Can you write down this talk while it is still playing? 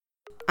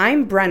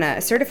I'm Brenna,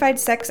 a certified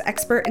sex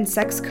expert and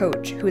sex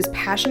coach who is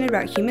passionate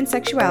about human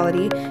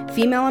sexuality,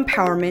 female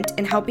empowerment,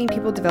 and helping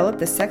people develop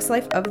the sex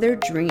life of their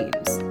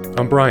dreams.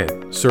 I'm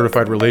Brian,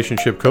 certified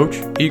relationship coach,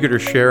 eager to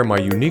share my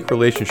unique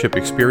relationship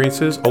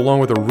experiences along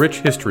with a rich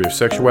history of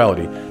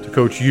sexuality to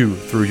coach you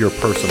through your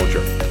personal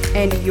journey.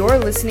 And you're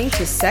listening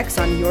to Sex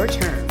on Your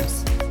Terms.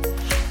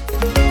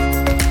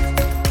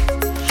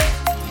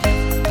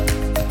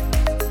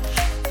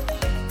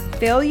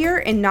 Failure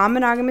in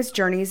non-monogamous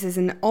journeys is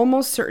an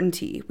almost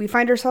certainty. We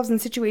find ourselves in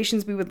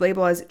situations we would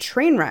label as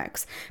train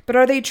wrecks, but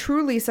are they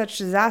truly such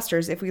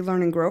disasters if we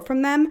learn and grow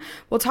from them?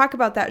 We'll talk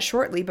about that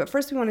shortly, but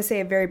first we want to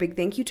say a very big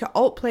thank you to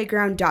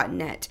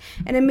altplayground.net,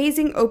 an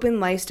amazing open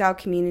lifestyle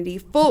community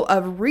full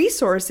of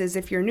resources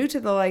if you're new to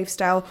the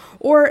lifestyle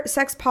or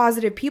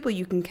sex-positive people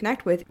you can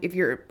connect with if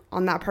you're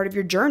on that part of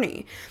your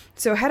journey.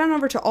 So head on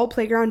over to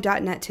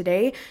altplayground.net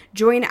today.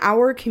 Join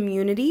our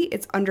community.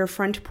 It's under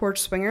Front Porch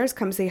Swingers.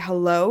 Come say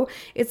hello.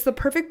 It's the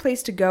perfect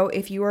place to go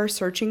if you are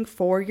searching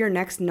for your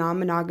next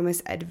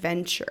non-monogamous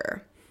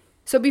adventure.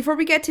 So before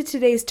we get to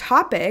today's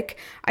topic,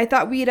 I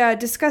thought we'd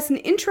discuss an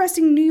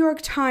interesting New York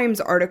Times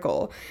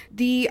article.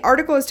 The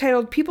article is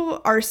titled,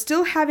 "People Are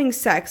Still Having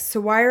Sex, so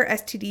Why Are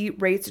STD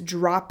Rates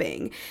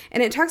Dropping?"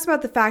 And it talks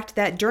about the fact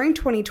that during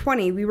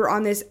 2020, we were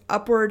on this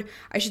upward,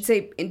 I should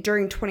say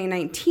during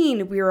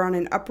 2019, we were on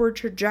an upward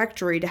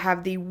trajectory to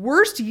have the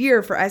worst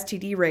year for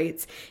STD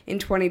rates in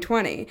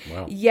 2020.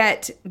 Wow.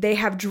 Yet they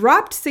have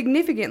dropped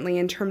significantly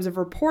in terms of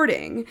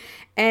reporting.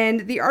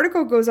 And the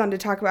article goes on to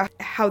talk about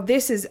how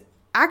this is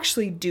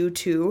actually due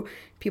to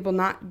people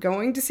not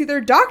going to see their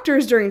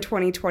doctors during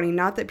 2020,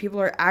 not that people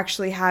are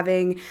actually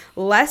having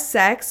less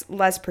sex,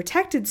 less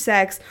protected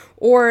sex,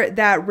 or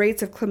that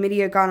rates of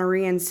chlamydia,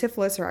 gonorrhea, and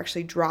syphilis are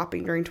actually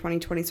dropping during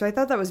 2020. So I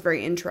thought that was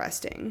very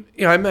interesting.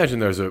 Yeah, I imagine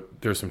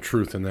there's some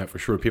truth in that for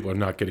sure. People are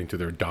not getting to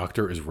their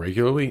doctor as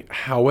regularly.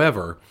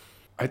 However,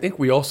 I think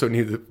we also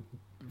need to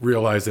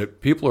realize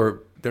that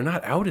they're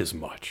not out as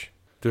much.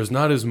 There's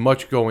not as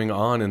much going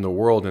on in the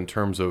world in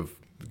terms of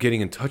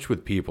getting in touch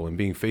with people and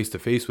being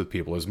face-to-face with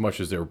people as much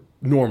as there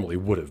normally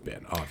would have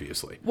been,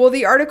 obviously. Well,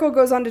 the article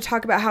goes on to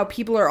talk about how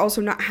people are also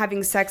not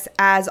having sex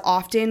as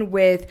often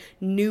with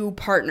new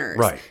partners.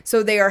 Right.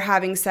 So they are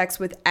having sex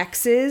with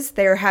exes,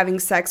 they are having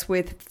sex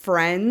with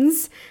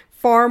friends,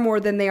 far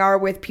more than they are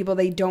with people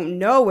they don't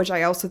know, which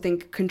I also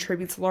think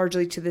contributes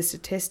largely to the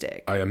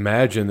statistic. I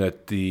imagine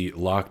that the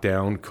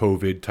lockdown,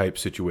 COVID type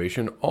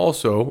situation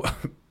also,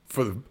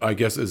 I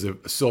guess as a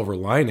silver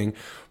lining,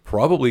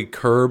 probably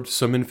curbed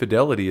some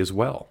infidelity as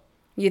well.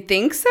 You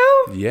think so?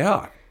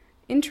 Yeah.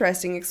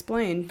 Interesting.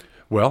 Explain.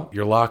 Well,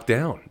 you're locked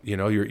down. You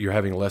know, you're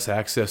having less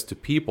access to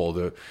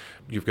people.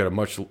 You've got a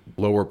much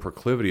lower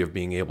proclivity of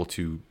being able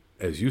to,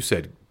 as you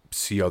said,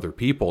 see other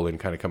people and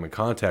kind of come in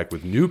contact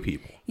with new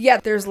people. Yeah,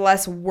 there's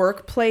less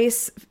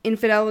workplace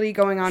infidelity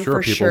going on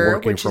for people sure,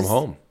 working which from is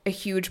home. A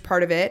huge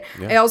part of it.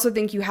 Yeah. I also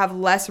think you have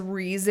less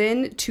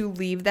reason to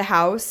leave the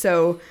house,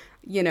 so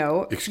you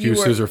know,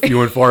 excuses are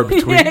few and far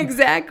between. Yeah,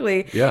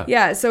 exactly.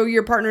 Yeah. So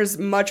your partner's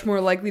much more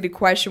likely to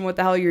question what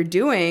the hell you're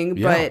doing.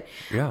 Yeah. But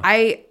Yeah.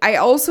 I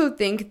also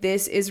think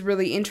this is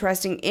really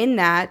interesting in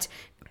that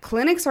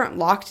clinics aren't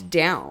locked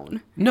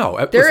down. No,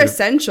 they're listen,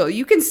 essential.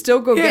 You can still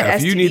go get STD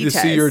tests. If you need to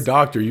see your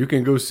doctor, you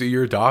can go see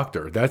your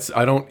doctor.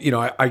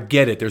 I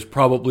get it. That's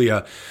probably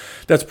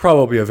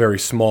a very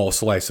small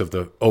slice of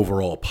the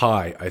overall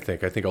pie, I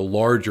think. I think a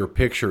larger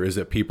picture is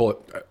that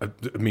people,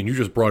 you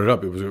just brought it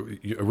up. It was a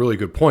really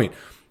good point.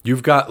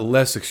 You've got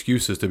less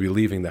excuses to be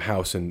leaving the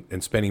house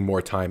and spending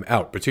more time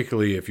out,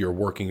 particularly if you're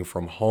working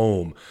from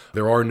home.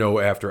 There are no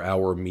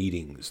after-hour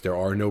meetings. There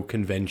are no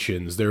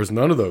conventions. There's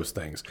none of those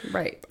things.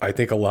 Right. I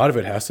think a lot of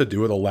it has to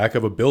do with a lack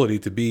of ability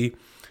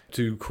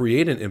to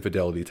create an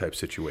infidelity type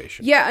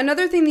situation. Yeah,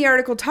 another thing the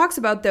article talks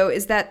about, though,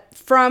 is that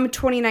from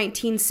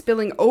 2019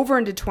 spilling over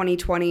into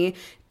 2020,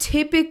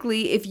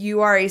 typically if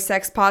you are a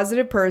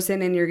sex-positive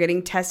person and you're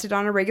getting tested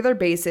on a regular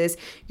basis,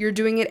 you're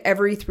doing it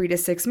every 3 to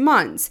 6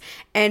 months.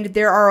 And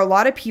there are a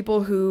lot of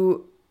people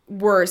who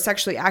were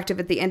sexually active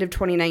at the end of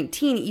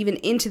 2019, even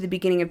into the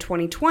beginning of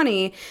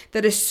 2020,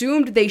 that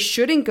assumed they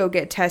shouldn't go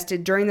get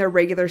tested during their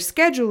regular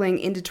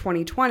scheduling into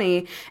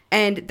 2020.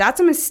 And that's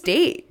a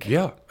mistake.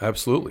 Yeah,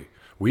 absolutely.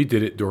 We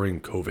did it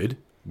during COVID.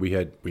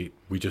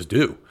 We just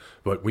do,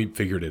 but we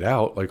figured it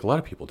out like a lot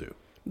of people do.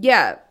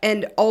 Yeah.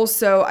 And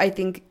also, I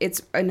think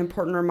it's an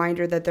important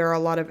reminder that there are a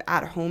lot of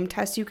at-home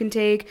tests you can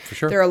take. For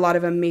sure. There are a lot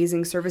of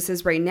amazing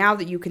services right now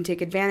that you can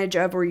take advantage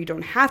of where you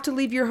don't have to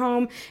leave your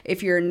home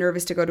if you're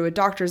nervous to go to a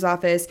doctor's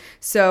office.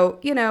 So,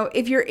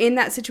 if you're in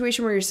that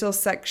situation where you're still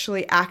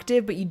sexually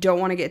active, but you don't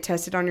want to get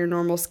tested on your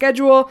normal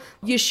schedule,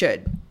 you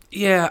should.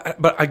 Yeah,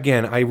 but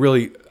again, I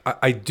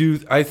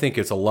think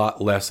it's a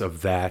lot less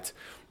of that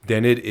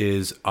than it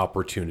is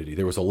opportunity.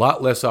 There was a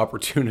lot less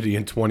opportunity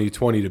in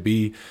 2020 to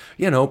be,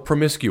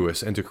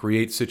 promiscuous and to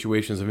create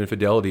situations of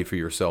infidelity for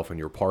yourself and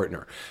your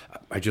partner.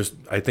 I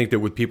think that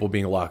with people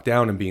being locked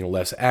down and being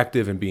less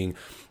active and being,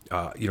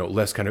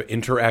 less kind of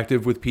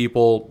interactive with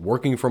people,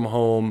 working from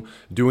home,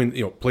 doing,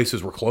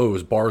 places were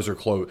closed, bars are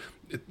closed.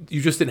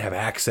 you just didn't have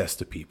access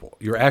to people.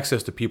 Your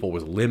access to people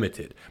was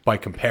limited by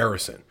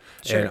comparison.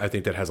 Sure. And I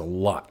think that has a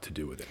lot to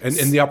do with it.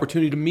 And the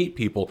opportunity to meet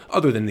people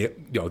other than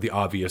the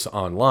obvious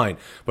online,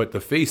 but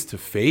the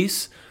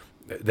face-to-face,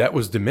 that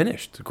was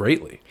diminished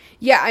greatly.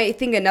 Yeah, I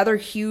think another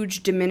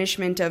huge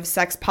diminishment of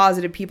sex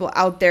positive people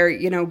out there,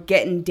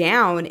 getting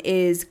down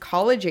is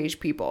college age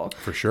people.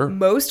 For sure.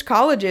 Most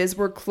colleges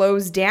were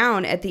closed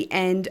down at the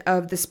end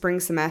of the spring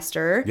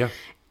semester. Yeah.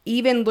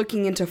 Even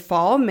looking into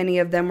fall, many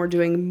of them were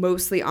doing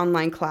mostly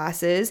online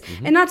classes.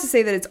 And not to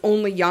say that it's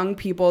only young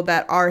people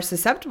that are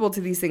susceptible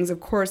to these things. Of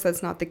course,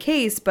 that's not the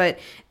case, but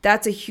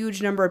that's a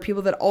huge number of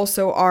people that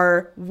also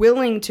are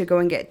willing to go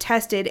and get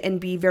tested and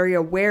be very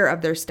aware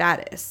of their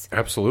status.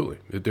 Absolutely.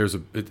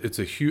 It's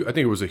a huge, I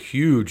think it was a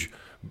huge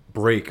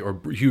break or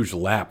huge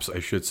lapse,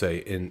 I should say,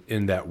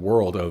 in that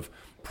world of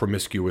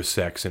promiscuous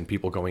sex and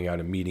people going out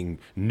and meeting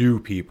new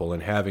people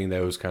and having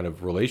those kind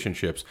of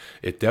relationships.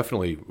 It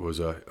definitely was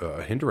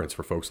a hindrance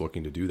for folks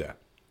looking to do that.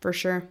 For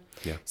sure.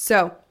 Yeah.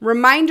 So,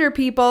 reminder,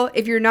 people,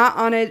 if you're not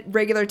on a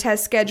regular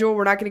test schedule,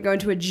 we're not going to go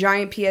into a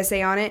giant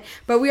PSA on it,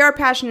 but we are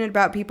passionate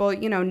about people,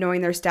 knowing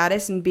their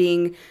status and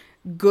being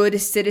good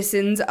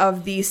citizens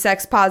of the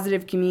sex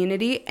positive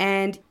community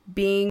and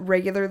being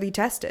regularly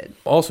tested.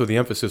 Also, the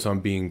emphasis on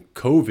being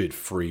COVID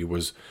free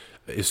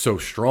is so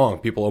strong.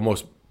 People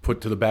almost put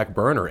to the back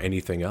burner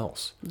anything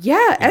else.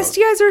 Yeah,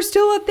 STIs are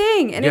still a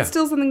thing, and Yeah. it's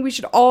still something we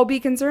should all be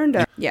concerned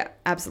of. Yeah,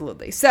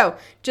 absolutely. So,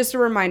 just a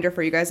reminder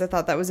for you guys, I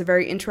thought that was a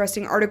very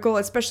interesting article,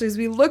 especially as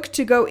we look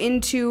to go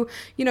into,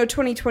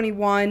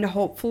 2021.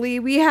 Hopefully,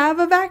 we have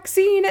a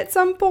vaccine at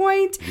some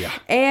point. Yeah.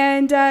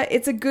 And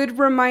it's a good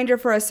reminder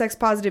for us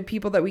sex-positive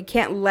people that we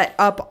can't let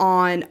up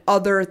on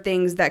other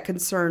things that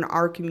concern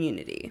our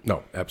community.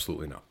 No,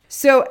 absolutely not.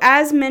 So,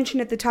 as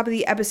mentioned at the top of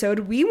the episode,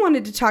 we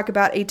wanted to talk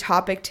about a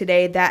topic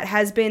today that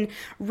has been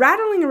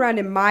rattling around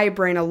in my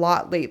brain a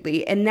lot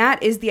lately, and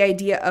that is the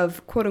idea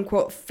of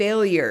quote-unquote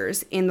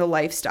failures in the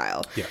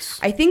lifestyle. Yes.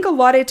 I think a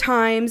lot of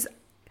times,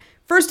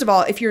 first of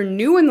all, if you're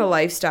new in the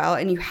lifestyle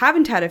and you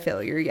haven't had a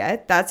failure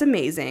yet, that's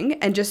amazing.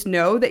 And just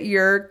know that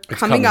you're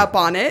coming up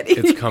on it.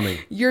 It's coming.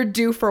 You're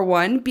due for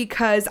one,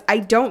 because I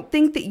don't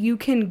think that you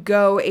can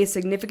go a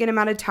significant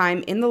amount of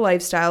time in the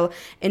lifestyle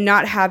and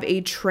not have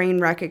a train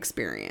wreck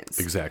experience.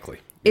 Exactly.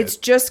 It's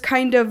just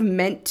kind of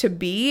meant to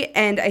be,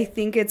 and I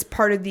think it's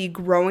part of the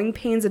growing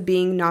pains of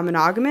being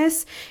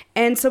non-monogamous.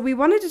 And so we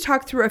wanted to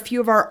talk through a few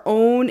of our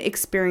own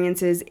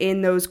experiences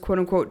in those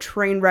quote-unquote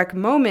train wreck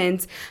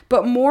moments,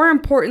 but more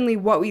importantly,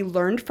 what we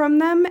learned from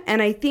them.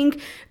 And I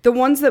think the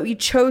ones that we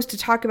chose to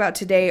talk about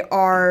today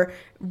are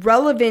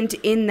relevant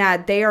in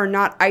that they are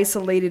not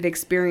isolated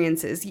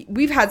experiences.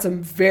 We've had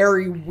some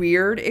very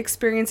weird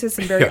experiences,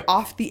 some very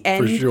off the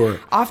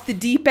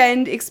deep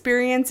end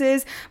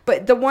experiences,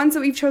 but the ones that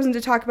we've chosen to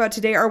talk about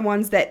today are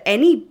ones that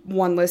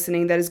anyone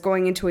listening that is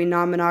going into a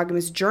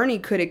non-monogamous journey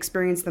could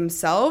experience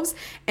themselves,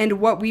 and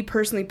what we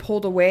personally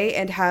pulled away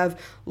and have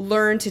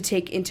learned to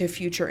take into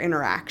future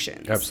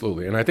interactions.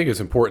 Absolutely. And I think it's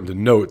important to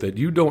note that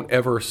you don't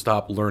ever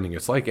stop learning.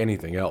 It's like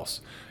anything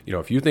else.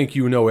 If you think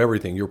you know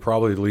everything, you're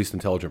probably the least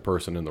intelligent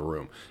person in the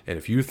room. And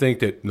if you think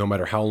that no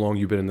matter how long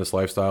you've been in this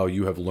lifestyle,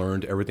 you have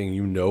learned everything,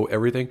 you know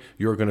everything,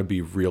 you're going to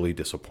be really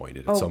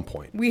disappointed at some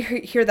point. We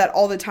hear that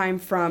all the time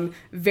from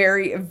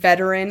very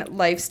veteran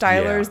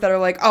lifestylers that are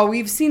like, oh,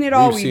 we've seen it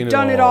all. We've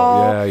done it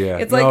all. Yeah.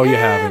 It's no, like, you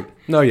haven't.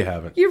 No, you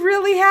haven't. You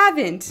really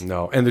haven't.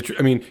 No. And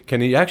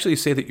can you actually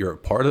say that you're a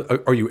part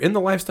of, are you in the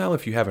lifestyle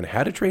if you haven't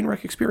had a train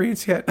wreck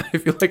experience yet? I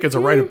feel like it's a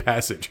rite of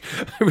passage.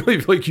 I really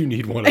feel like you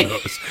need one of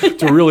those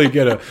to really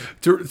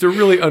to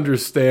really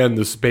understand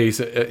the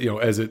space,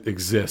 as it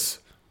exists.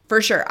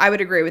 For sure. I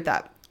would agree with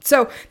that.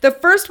 So the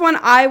first one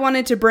I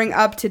wanted to bring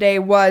up today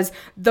was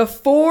the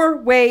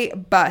 4-way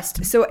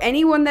bust. So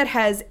any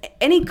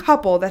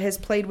couple that has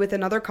played with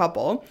another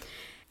couple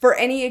for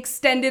any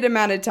extended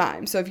amount of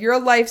time. So if you're a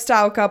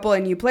lifestyle couple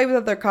and you play with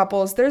other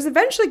couples, there's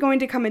eventually going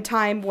to come a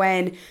time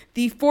when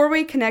the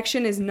 4-way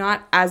connection is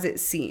not as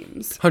it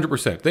seems.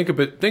 100%. Think of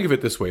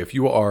it this way. If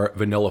you are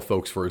vanilla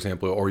folks, for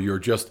example, or you're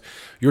just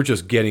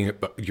dipping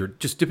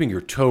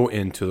your toe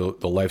into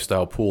the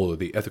lifestyle pool or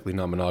the ethically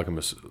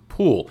non-monogamous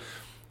pool,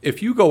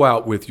 if you go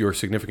out with your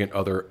significant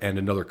other and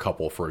another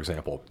couple, for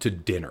example, to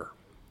dinner,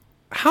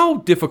 how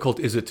difficult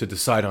is it to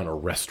decide on a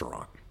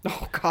restaurant?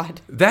 Oh,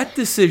 God. That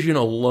decision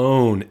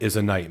alone is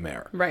a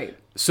nightmare. Right.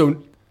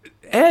 So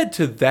add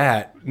to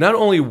that, not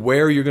only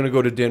where you're going to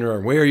go to dinner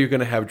and where you're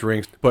going to have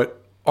drinks,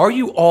 but are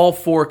you all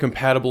four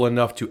compatible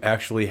enough to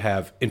actually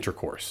have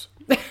intercourse?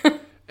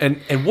 And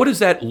what does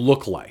that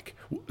look like?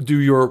 Do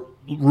your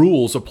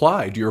rules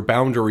apply? Do your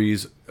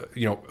boundaries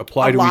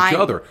apply to each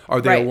other?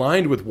 Are they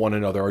aligned with one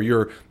another? Are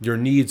your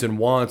needs and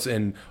wants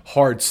and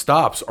hard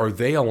stops, are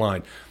they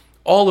aligned?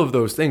 All of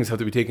those things have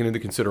to be taken into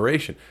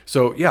consideration.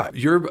 So yeah,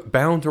 you're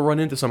bound to run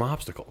into some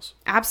obstacles.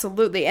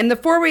 Absolutely. And the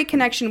four-way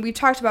connection we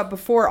talked about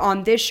before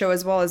on this show,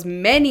 as well as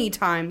many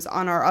times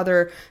on our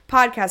other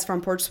podcast,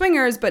 Front Porch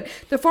Swingers, but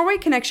the four-way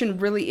connection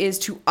really is,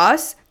 to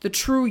us, the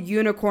true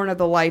unicorn of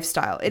the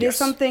lifestyle. It is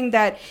something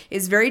that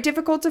is very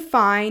difficult to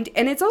find.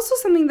 And it's also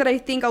something that I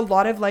think a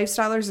lot of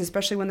lifestylers,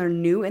 especially when they're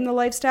new in the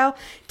lifestyle,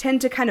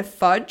 tend to kind of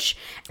fudge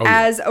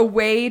as a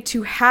way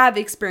to have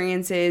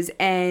experiences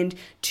and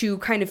to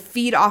kind of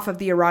feed off of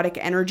the erotic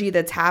energy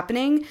that's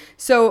happening.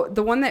 So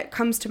the one that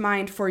comes to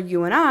mind for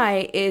you and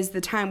I is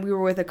the time we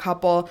were with a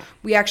couple.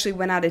 We actually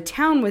went out of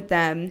town with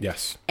them.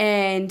 Yes.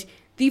 And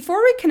the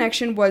four-way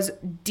connection was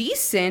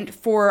decent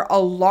for a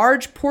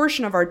large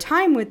portion of our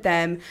time with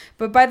them,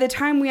 but by the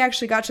time we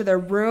actually got to their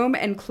room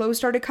and clothes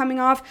started coming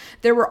off,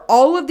 there were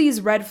all of these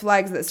red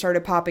flags that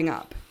started popping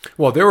up.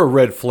 Well, there were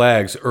red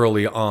flags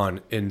early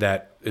on in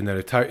that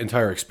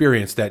entire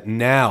experience that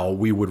now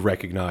we would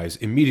recognize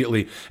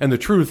immediately. And the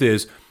truth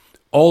is,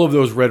 all of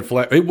those red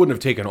flags, it wouldn't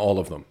have taken all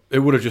of them. It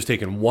would have just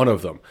taken one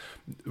of them.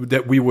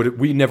 That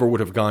we never would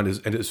have gone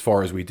as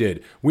far as we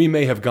did. We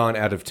may have gone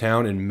out of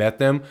town and met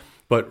them,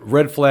 but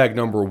red flag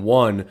number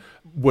one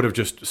would have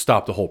just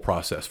stopped the whole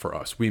process for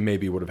us. We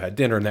maybe would have had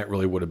dinner, and that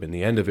really would have been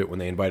the end of it. When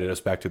they invited us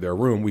back to their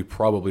room, we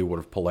probably would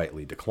have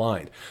politely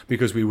declined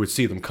because we would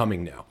see them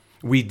coming now.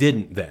 We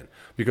didn't then,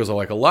 because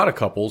like a lot of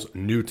couples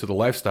new to the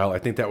lifestyle, I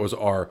think that was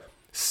our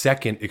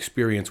second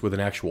experience with an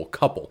actual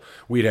couple.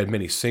 We'd had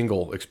many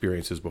single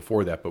experiences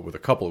before that, but with a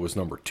couple, it was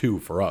number 2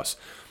 for us.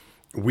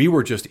 We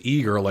were just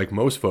eager, like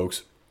most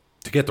folks,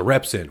 to get the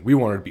reps in. We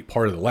wanted to be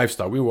part of the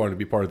lifestyle. We wanted to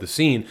be part of the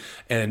scene,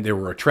 and they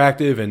were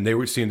attractive, and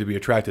they seemed to be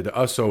attracted to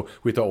us. So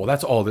we thought, well,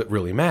 that's all that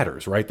really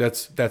matters, right?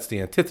 That's the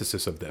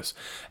antithesis of this.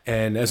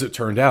 And as it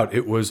turned out,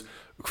 it was,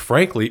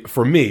 frankly,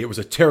 for me, it was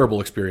a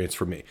terrible experience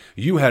for me.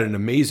 You had an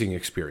amazing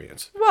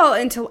experience. Well,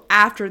 until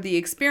after the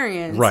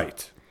experience.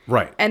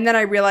 Right. And then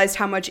I realized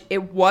how much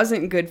it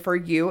wasn't good for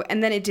you,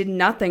 and then it did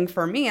nothing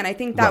for me. And I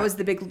think that was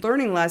the big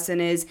learning lesson,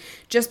 is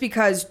just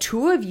because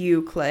 2 of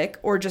you click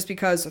or just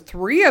because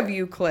 3 of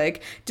you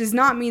click does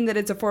not mean that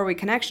it's a four-way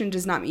connection,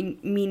 does not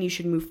mean you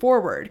should move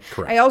forward.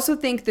 Correct. I also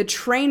think the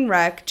train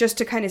wreck, just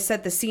to kind of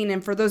set the scene,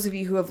 and for those of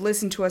you who have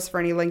listened to us for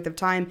any length of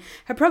time,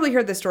 have probably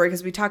heard this story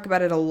because we talk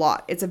about it a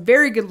lot. It's a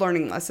very good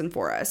learning lesson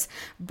for us.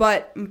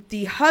 But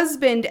the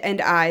husband and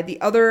I, the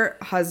other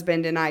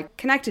husband and I,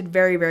 connected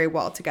very, very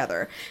well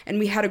together. And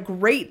we had a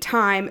great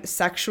time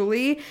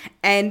sexually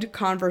and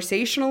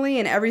conversationally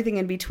and everything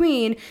in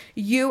between.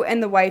 You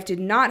and the wife did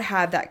not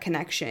have that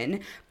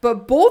connection,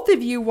 but both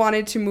of you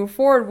wanted to move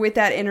forward with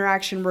that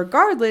interaction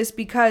regardless,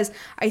 because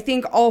I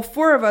think all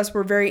 4 of us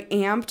were very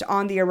amped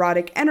on the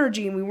erotic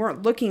energy and we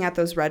weren't looking at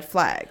those red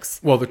flags.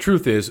 Well, the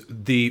truth is,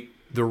 the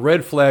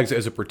red flags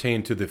as it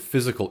pertained to the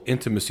physical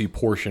intimacy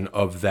portion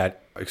of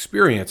that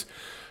experience,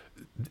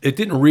 it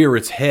didn't rear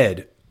its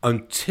head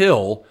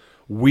until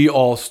we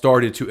all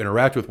started to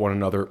interact with one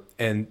another,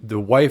 and the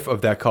wife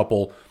of that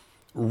couple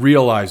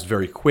realized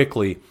very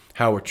quickly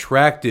how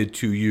attracted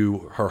to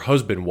you her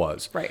husband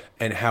was, right?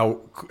 And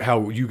how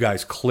you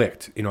guys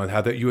clicked, and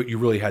how that you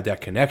really had that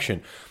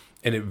connection,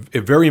 and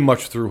it very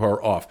much threw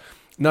her off.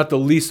 Not the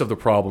least of the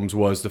problems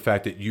was the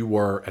fact that you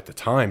were at the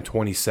time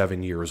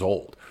 27 years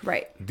old.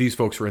 Right. These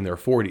folks were in their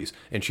 40s,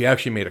 and she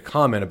actually made a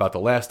comment about the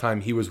last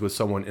time he was with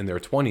someone in their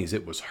 20s,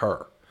 it was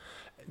her.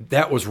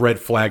 That was red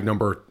flag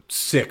number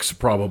 6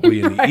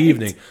 probably in the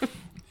evening.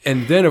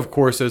 And then, of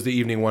course, as the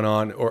evening went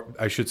on, or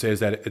I should say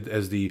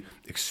as the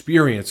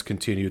experience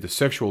continued, the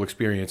sexual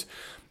experience,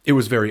 it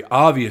was very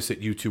obvious that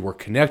you two were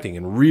connecting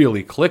and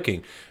really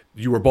clicking.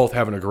 You were both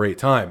having a great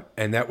time.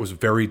 And that was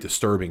very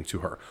disturbing to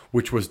her,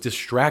 which was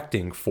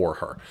distracting for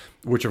her,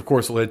 which, of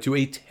course, led to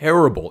a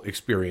terrible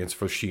experience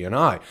for she and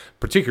I,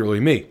 particularly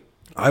me.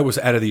 I was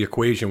out of the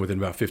equation within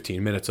about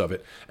 15 minutes of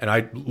it, and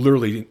I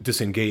literally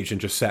disengaged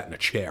and just sat in a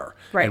chair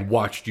and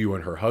watched you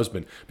and her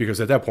husband, because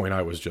at that point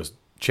I was just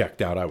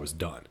checked out. I was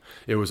done.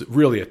 It was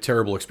really a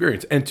terrible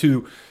experience. And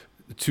to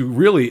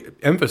really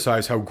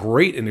emphasize how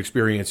great an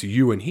experience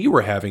you and he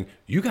were having,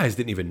 you guys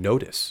didn't even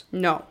notice.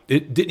 No.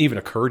 It didn't even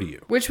occur to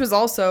you. Which was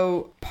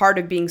also part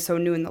of being so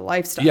new in the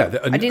lifestyle. Yeah.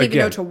 I didn't even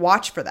know to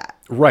watch for that.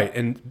 Right.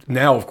 And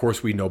now, of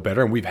course, we know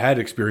better, and we've had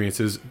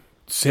experiences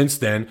since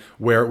then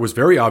where it was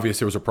very obvious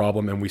there was a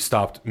problem and we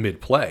stopped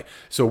mid-play.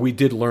 So we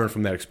did learn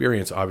from that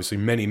experience, obviously,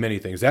 many, many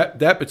things. That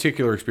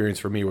particular experience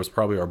for me was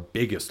probably our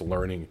biggest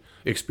learning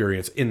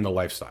experience in the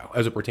lifestyle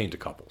as it pertained to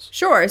couples.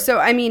 Sure. So,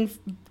 I mean,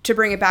 to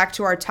bring it back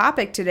to our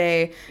topic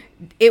today,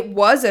 it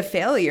was a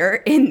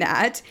failure in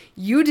that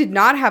you did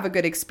not have a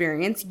good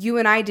experience. You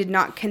and I did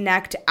not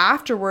connect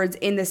afterwards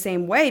in the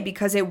same way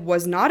because it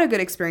was not a good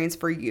experience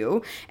for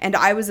you. And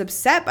I was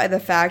upset by the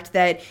fact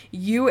that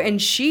you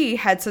and she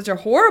had such a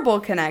horrible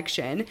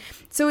connection.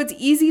 So it's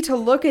easy to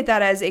look at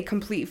that as a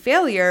complete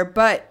failure.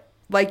 But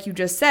like you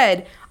just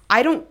said,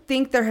 I don't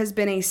think there has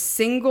been a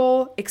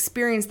single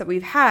experience that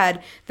we've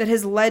had that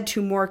has led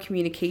to more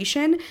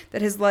communication,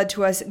 that has led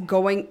to us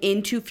going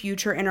into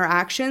future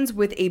interactions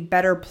with a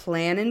better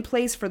plan in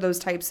place for those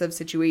types of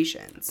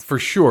situations. For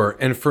sure.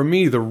 And for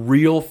me, the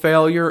real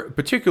failure,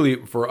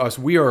 particularly for us,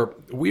 we are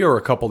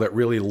a couple that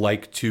really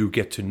like to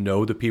get to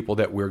know the people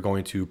that we're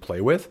going to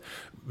play with.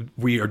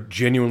 We are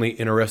genuinely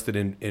interested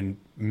in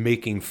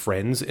making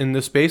friends in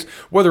this space,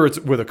 whether it's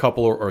with a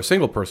couple or a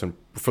single person,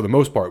 for the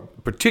most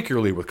part,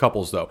 particularly with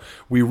couples, though.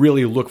 We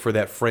really look for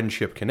that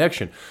friendship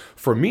connection.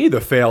 For me, the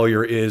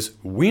failure is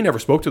we never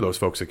spoke to those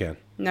folks again.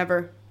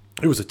 Never.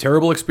 It was a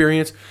terrible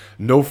experience.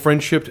 No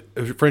friendship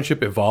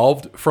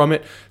evolved from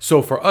it.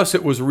 So for us,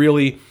 it was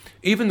really,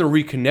 even the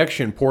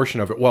reconnection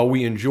portion of it, while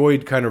we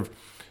enjoyed kind of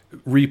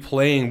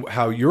replaying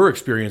how your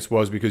experience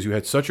was because you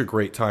had such a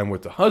great time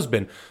with the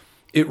husband,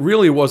 it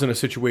really wasn't a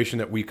situation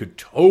that we could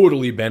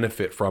totally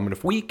benefit from. And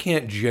if we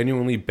can't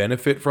genuinely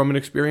benefit from an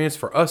experience,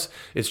 for us,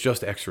 it's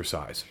just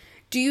exercise.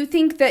 Do you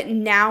think that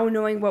now,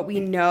 knowing what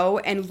we know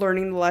and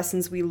learning the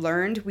lessons we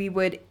learned, we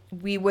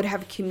would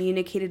have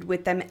communicated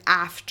with them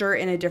after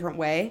in a different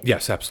way?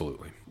 Yes,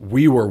 absolutely.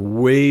 We were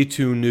way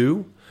too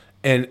new.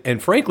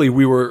 And frankly,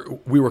 we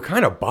were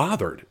kind of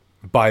bothered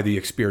by the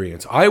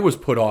experience. I was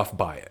put off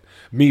by it,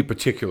 me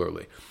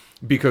particularly,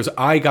 because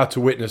I got to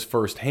witness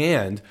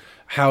firsthand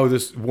how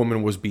this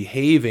woman was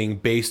behaving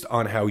based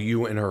on how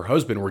you and her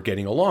husband were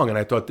getting along. And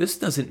I thought, this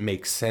doesn't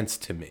make sense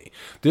to me.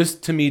 This,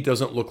 to me,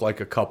 doesn't look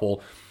like a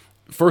couple,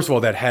 first of all,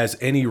 that has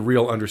any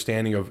real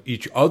understanding of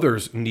each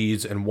other's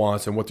needs and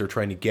wants and what they're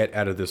trying to get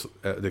out of this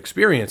the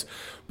experience.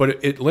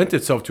 But it lent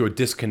itself to a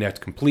disconnect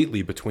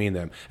completely between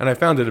them. And I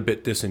found it a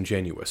bit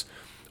disingenuous.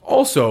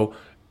 Also,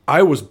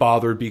 I was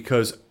bothered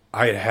because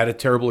I had had a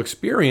terrible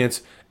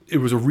experience. It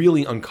was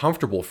really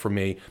uncomfortable for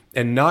me,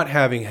 and not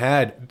having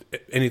had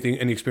any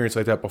experience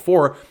like that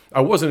before,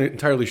 I wasn't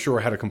entirely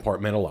sure how to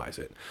compartmentalize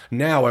it.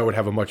 Now I would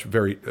have a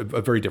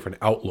very different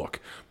outlook,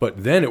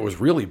 but then it was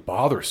really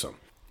bothersome.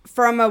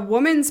 From a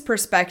woman's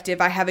perspective,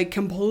 I have a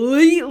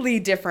completely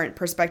different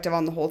perspective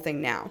on the whole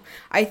thing now.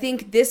 I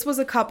think this was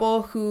a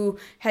couple who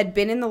had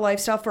been in the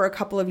lifestyle for a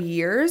couple of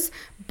years,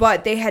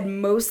 but they had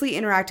mostly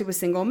interacted with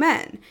single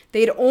men.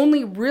 They'd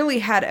only really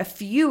had a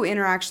few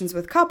interactions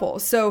with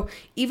couples. So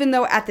even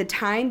though at the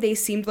time they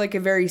seemed like a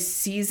very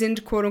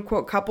seasoned, quote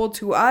unquote, couple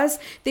to us,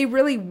 they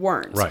really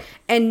weren't. Right.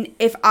 And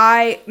if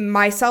I,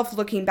 myself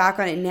looking back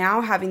on it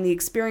now, having the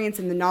experience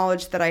and the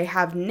knowledge that I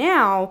have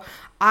now,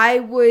 I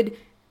would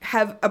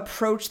have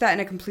approached that in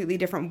a completely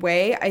different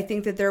way. I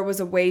think that there was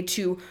a way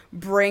to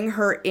bring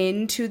her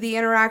into the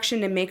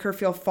interaction and make her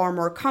feel far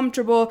more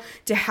comfortable,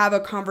 to have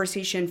a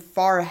conversation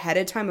far ahead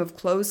of time of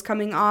clothes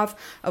coming off,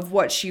 of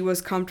what she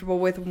was comfortable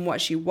with and what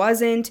she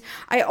wasn't.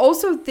 I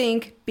also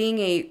think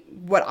being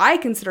what I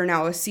consider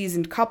now a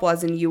seasoned couple,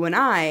 as in you and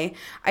I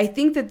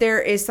think that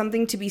there is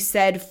something to be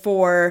said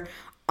for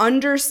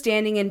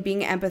understanding and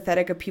being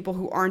empathetic of people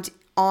who aren't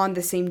on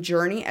the same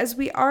journey as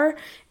we are.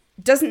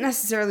 Doesn't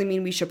necessarily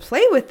mean we should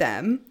play with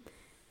them.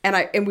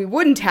 And we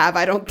wouldn't have,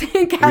 I don't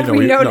think, had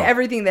we known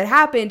everything that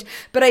happened.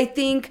 But I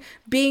think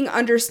being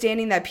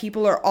understanding that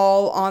people are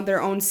all on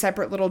their own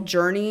separate little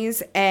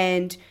journeys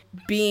and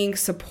being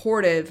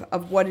supportive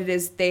of what it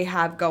is they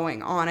have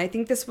going on. I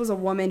think this was a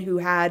woman who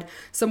had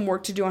some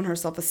work to do on her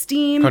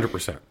self-esteem.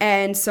 100%.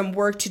 And some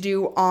work to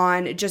do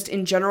on just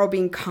in general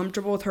being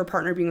comfortable with her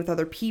partner being with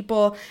other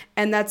people.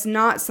 And that's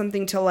not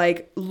something to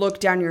like look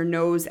down your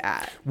nose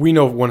at. We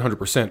know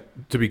 100%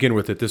 to begin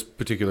with that this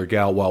particular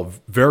gal, while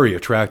very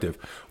attractive,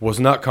 was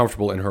not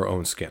comfortable in her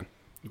own skin.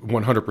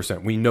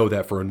 100%. We know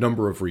that for a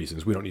number of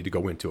reasons. We don't need to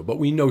go into it, but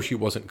we know she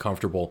wasn't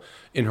comfortable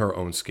in her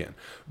own skin.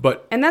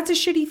 And that's a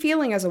shitty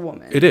feeling as a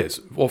woman. It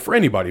is. Well, for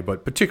anybody,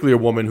 but particularly a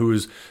woman who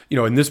is,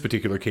 in this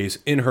particular case,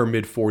 in her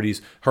mid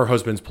 40s, her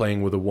husband's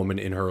playing with a woman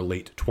in her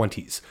late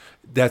 20s.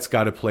 That's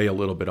got to play a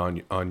little bit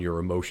on your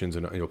emotions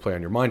and play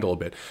on your mind a little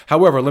bit.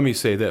 However, let me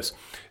say this.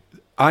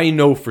 I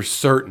know for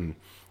certain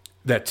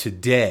that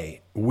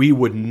today we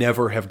would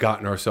never have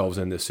gotten ourselves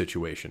in this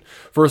situation.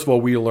 First of all,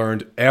 we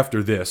learned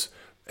after this,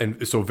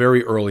 and so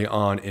very early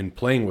on in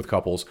playing with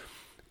couples,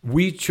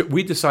 we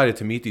decided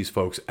to meet these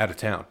folks out of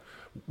town.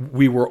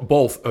 We were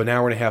both an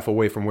hour and a half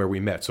away from where we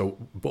met. So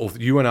both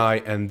you and I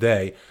and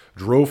they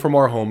drove from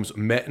our homes,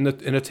 met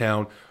in a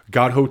town,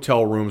 got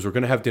hotel rooms, we're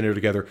going to have dinner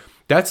together.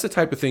 That's the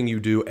type of thing you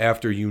do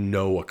after you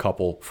know a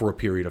couple for a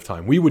period of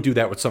time. We would do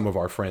that with some of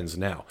our friends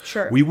now.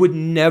 Sure. We would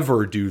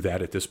never do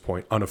that at this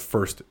point on a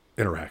first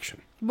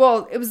interaction.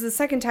 Well, it was the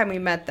second time we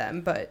met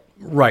them, but...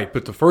 Right,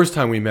 but the first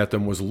time we met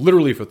them was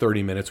literally for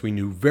 30 minutes. We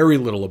knew very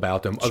little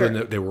about them, other than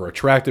that they were an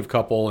attractive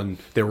couple and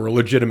they were a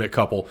legitimate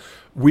couple.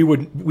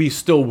 We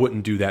still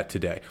wouldn't do that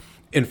today.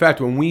 In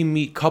fact, when we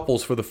meet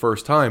couples for the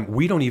first time,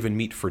 we don't even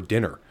meet for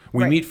dinner.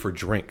 We meet for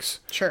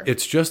drinks. Sure.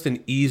 It's just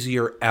an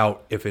easier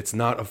out if it's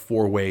not a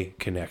four-way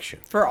connection.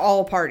 For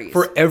all parties.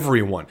 For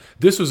everyone.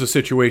 This was a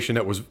situation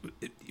that was...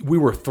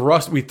 We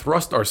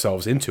thrust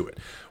ourselves into it.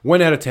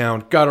 Went out of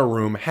town, got a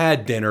room,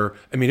 had dinner.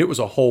 I mean, it was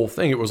a whole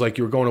thing. It was like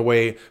you were going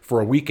away for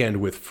a weekend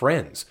with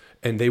friends.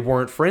 and they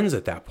weren't friends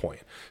at that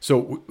point.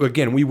 So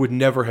again, we would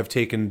never have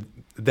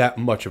taken that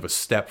much of a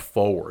step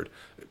forward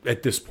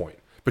at this point,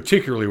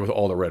 particularly with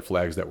all the red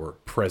flags that were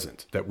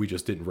present that we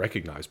just didn't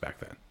recognize back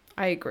then.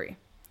 I agree.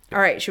 All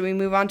right, should we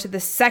move on to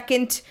the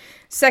second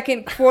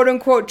quote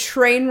unquote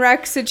train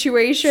wreck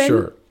situation?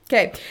 Sure.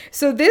 Okay,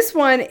 so this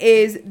one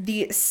is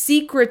the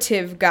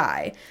secretive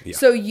guy. Yeah.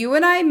 So you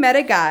and I met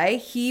a guy.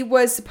 He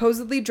was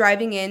supposedly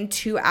driving in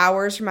 2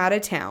 hours from out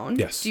of town.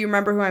 Yes. Do you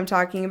remember who I'm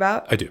talking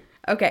about? I do.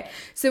 Okay,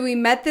 so we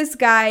met this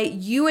guy,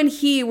 you and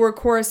he were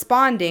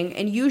corresponding,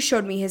 and you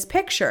showed me his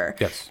picture.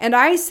 Yes. And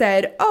I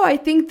said, oh, I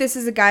think this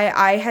is a guy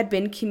I had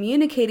been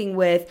communicating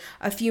with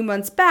a few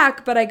months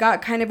back, but I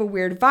got kind of a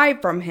weird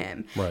vibe from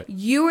him. Right.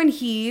 You and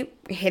he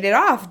hit it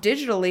off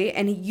digitally,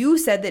 and you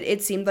said that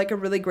it seemed like a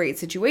really great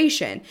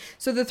situation.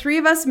 So the three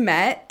of us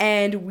met,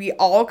 and we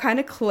all kind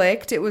of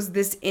clicked. It was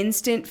this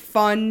instant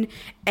fun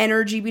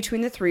energy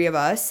between the three of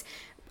us.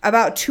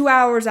 About 2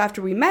 hours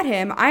after we met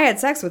him, I had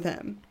sex with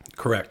him.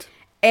 Correct.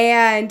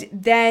 And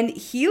then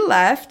he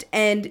left,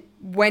 and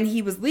when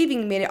he was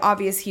leaving, made it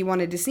obvious he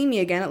wanted to see me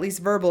again, at least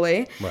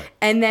verbally. Right.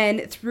 And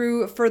then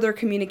through further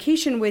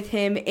communication with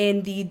him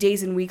in the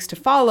days and weeks to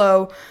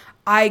follow,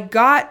 I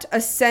got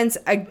a sense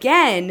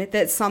again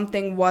that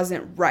something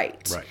wasn't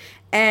right. Right.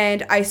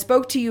 And I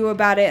spoke to you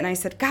about it, and I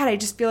said, God, I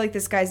just feel like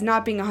this guy's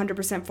not being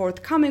 100%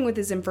 forthcoming with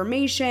his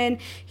information.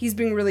 He's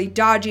being really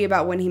dodgy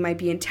about when he might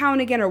be in town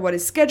again or what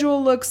his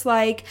schedule looks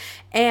like.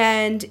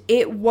 And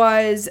it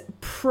was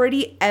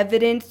pretty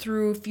evident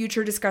through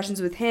future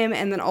discussions with him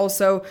and then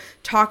also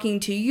talking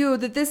to you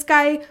that this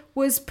guy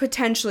was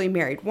potentially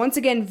married. Once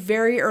again,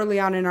 very early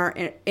on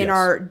in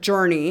our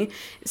journey,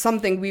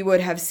 something we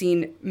would have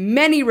seen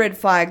many red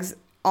flags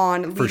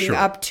on leading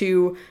up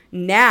to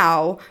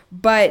now,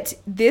 but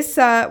this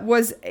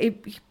was a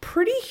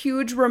pretty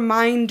huge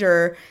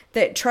reminder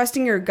that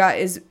trusting your gut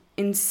is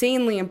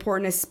insanely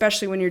important,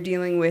 especially when you're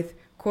dealing with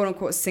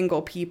quote-unquote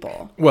single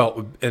people.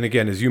 Well, and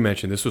again, as you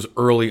mentioned, this was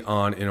early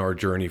on in our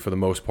journey for the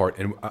most part,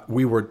 and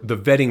the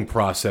vetting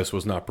process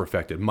was not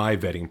perfected. My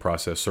vetting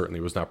process certainly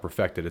was not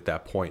perfected at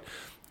that point.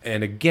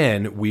 And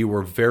again, we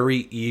were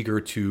very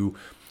eager to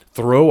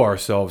throw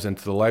ourselves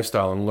into the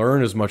lifestyle and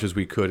learn as much as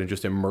we could and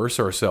just immerse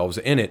ourselves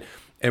in it.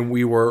 And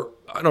we were,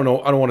 I don't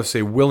want to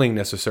say willing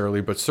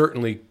necessarily, but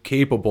certainly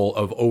capable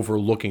of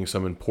overlooking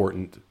some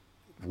important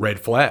red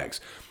flags,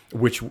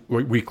 which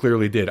we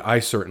clearly did. I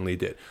certainly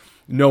did.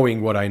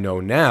 Knowing what I know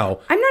now.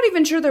 I'm not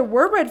even sure there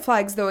were red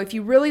flags, though. If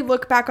you really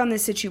look back on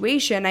this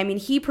situation, I mean,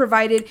 he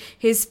provided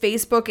his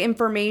Facebook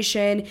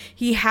information.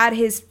 He had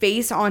his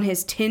face on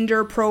his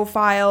Tinder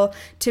profile.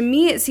 To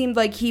me, it seemed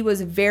like he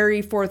was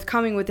very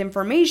forthcoming with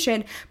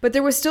information, but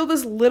there was still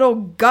this little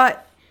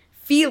gut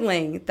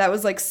feeling that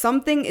was like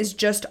something is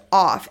just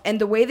off.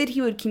 And the way that he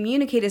would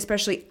communicate,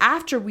 especially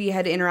after we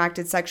had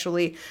interacted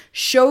sexually,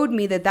 showed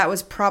me that that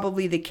was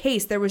probably the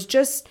case. There was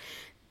just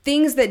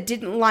things that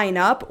didn't line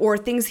up, or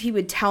things he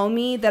would tell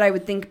me that I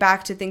would think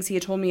back to things he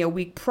had told me a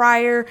week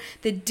prior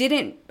that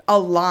didn't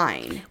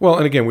align. Well,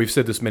 and again, we've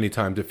said this many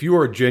times. If you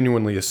are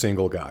genuinely a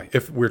single guy,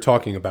 if we're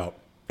talking about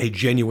a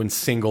genuine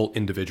single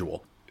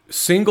individual,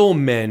 single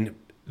men,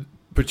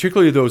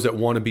 particularly those that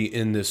want to be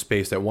in this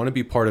space, that want to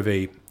be part of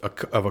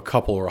a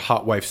couple or a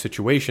hot wife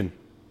situation,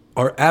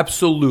 are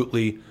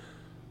absolutely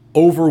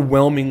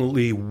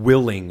overwhelmingly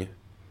willing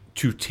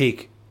to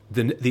take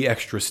the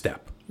extra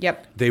step.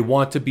 Yep. They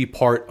want to be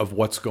part of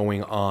what's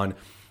going on.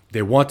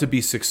 They want to be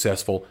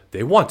successful.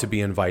 They want to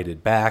be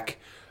invited back.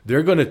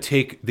 They're going to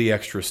take the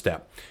extra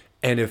step.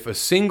 And if a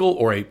single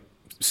or a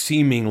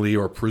seemingly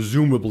or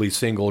presumably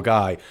single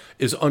guy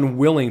is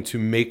unwilling to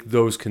make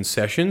those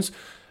concessions,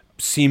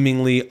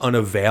 seemingly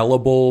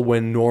unavailable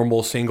when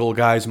normal single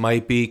guys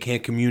might be,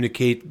 can't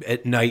communicate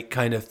at night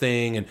kind of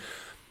thing, and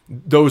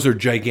those are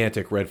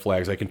gigantic red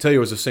flags. I can tell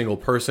you as a single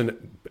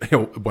person,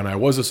 when I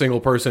was a single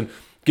person,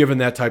 given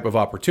that type of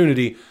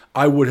opportunity,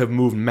 I would have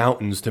moved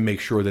mountains to make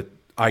sure that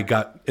I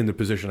got in the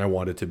position I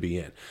wanted to be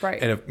in.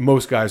 Right. And if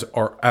most guys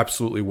are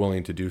absolutely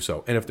willing to do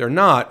so. And if they're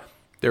not,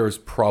 there is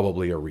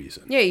probably a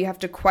reason. Yeah, you have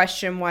to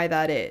question why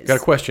that is. Got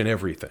to question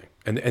everything.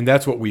 And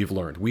that's what we've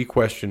learned.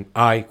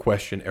 I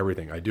question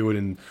everything. I do it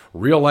in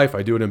real life.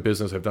 I do it in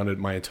business. I've done it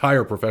my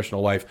entire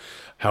professional life.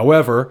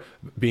 However,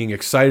 being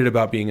excited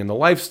about being in the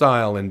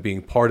lifestyle and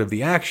being part of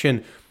the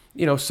action,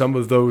 some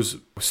of those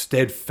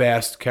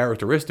steadfast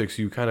characteristics,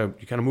 you kind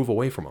of move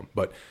away from them.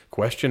 But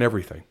question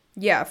everything.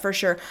 Yeah, for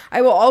sure.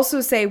 I will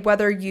also say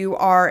whether you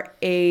are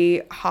a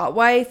hot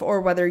wife or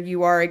whether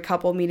you are a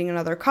couple meeting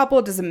another couple,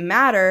 it doesn't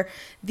matter.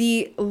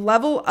 The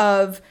level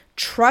of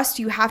trust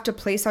you have to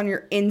place on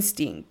your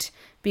instinct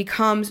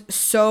becomes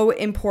so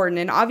important.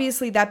 And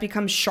obviously that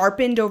becomes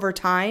sharpened over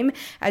time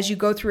as you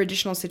go through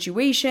additional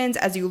situations,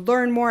 as you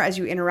learn more, as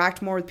you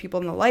interact more with people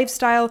in the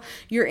lifestyle.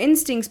 Your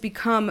instincts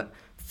become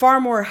far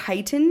more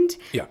heightened.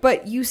 Yeah.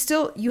 But you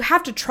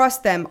have to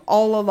trust them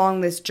all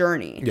along this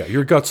journey. Yeah,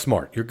 your gut's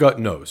smart. Your gut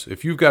knows.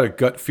 If you've got a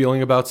gut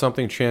feeling about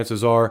something,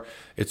 chances are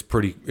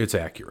it's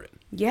accurate.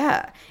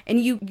 Yeah. And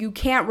you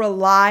can't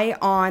rely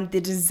on the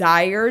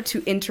desire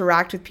to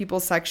interact with people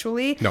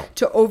sexually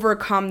to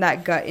overcome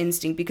that gut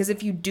instinct. Because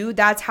if you do,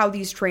 that's how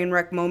these train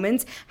wreck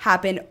moments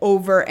happen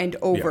over and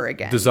over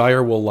again.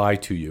 Desire will lie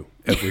to you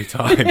every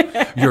time.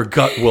 Your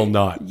gut will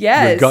not.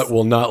 Yes. Your gut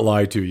will not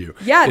lie to you.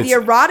 Yeah, the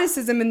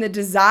eroticism and the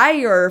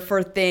desire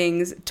for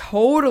things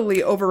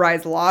totally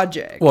overrides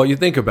logic. Well, you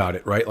think about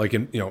it, right? Like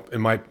in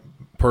my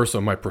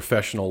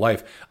professional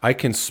life, I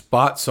can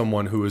spot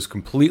someone who is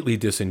completely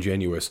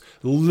disingenuous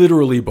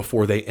literally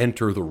before they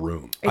enter the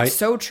room. It's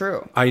so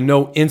true. I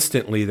know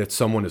instantly that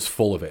someone is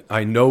full of it.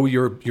 I know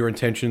your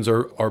intentions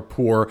are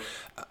poor.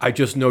 I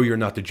just know you're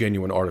not the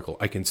genuine article.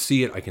 I can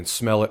see it. I can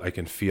smell it. I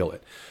can feel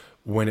it.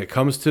 When it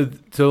comes to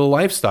the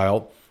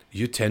lifestyle,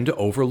 you tend to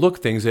overlook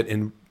things that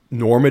in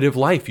normative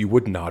life you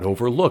would not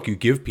overlook. You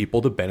give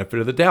people the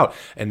benefit of the doubt.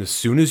 And as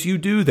soon as you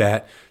do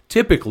that,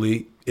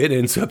 typically it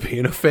ends up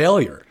being a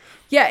failure.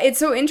 Yeah, it's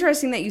so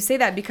interesting that you say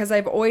that because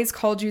I've always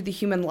called you the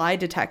human lie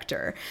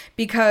detector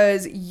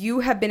because you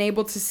have been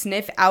able to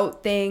sniff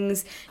out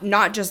things,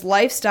 not just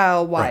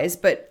lifestyle wise,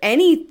 but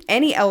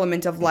any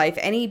element of life,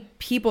 any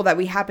people that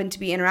we happen to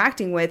be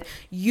interacting with,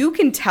 you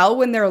can tell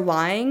when they're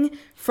lying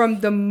from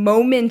the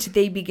moment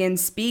they begin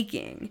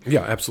speaking.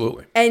 Yeah,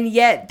 absolutely. And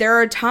yet there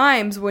are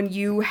times when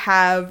you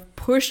have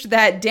pushed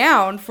that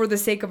down for the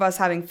sake of us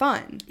having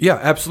fun. Yeah,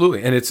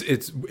 absolutely. And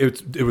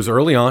it was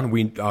early on.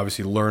 We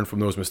obviously learned from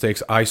those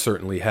mistakes. I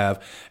certainly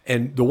have.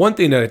 And the one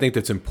thing that I think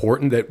that's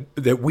important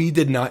that we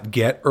did not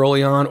get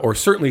early on, or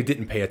certainly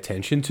didn't pay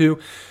attention to,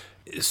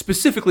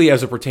 specifically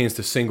as it pertains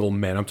to single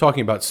men. I'm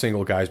talking about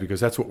single guys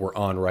because that's what we're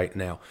on right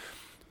now.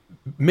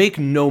 Make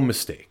no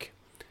mistake.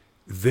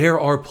 There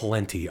are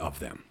plenty of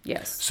them.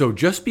 Yes. So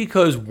just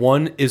because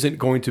one isn't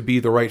going to be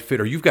the right fit,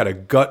 or you've got a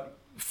gut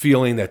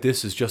feeling that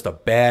this is just a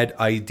bad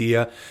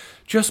idea,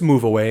 just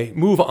move away,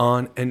 move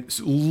on, and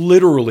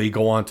literally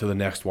go on to the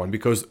next one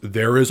because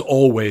there is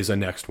always a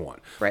next one.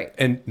 Right.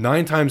 And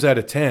 9 times out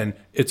of 10,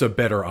 it's a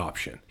better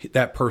option.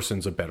 That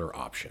person's a better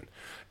option.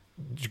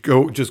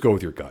 Just go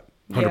with your gut,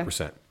 100%.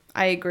 Yeah,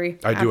 I agree.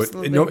 I do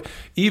Absolutely. it.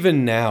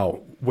 Even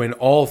now, when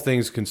all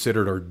things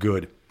considered are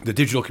good, the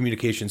digital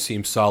communication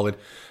seems solid.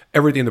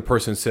 Everything the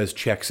person says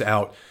checks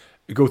out.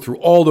 You go through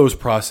all those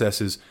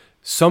processes.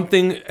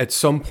 Something at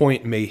some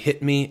point may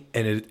hit me,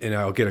 and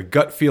I'll get a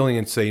gut feeling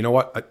and say, you know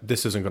what,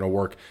 this isn't going to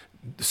work.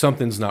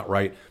 Something's not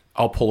right.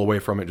 I'll pull away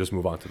from it and just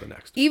move on to the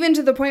next. Even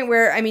to the point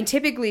where, I mean,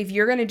 typically if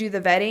you're going to do the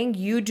vetting,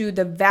 you do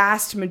the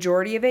vast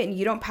majority of it and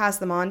you don't pass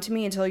them on to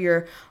me until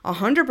you're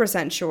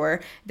 100%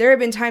 sure. There have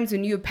been times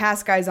when you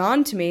pass guys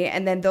on to me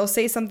and then they'll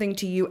say something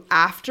to you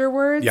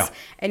afterwards. Yeah.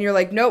 And you're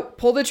like, nope,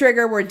 pull the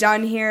trigger. We're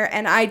done here.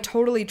 And I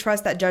totally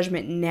trust that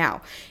judgment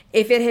now.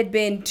 If it had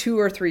been 2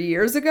 or 3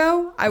 years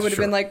ago, I would have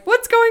been like,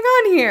 what's going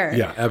on here?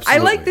 Yeah, absolutely. I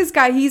like this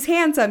guy. He's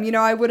handsome.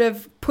 I would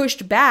have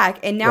pushed back.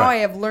 And now Right. I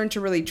have learned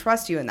to really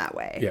trust you in that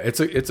way. Yeah, it's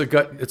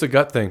a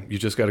gut thing. You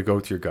just got to go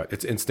with your gut.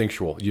 It's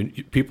instinctual.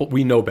 People,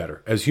 we know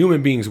better. As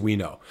human beings, we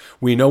know.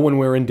 We know when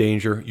we're in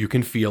danger. You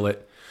can feel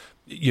it.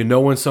 You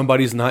know when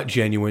somebody's not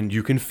genuine.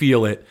 You can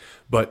feel it.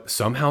 But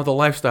somehow the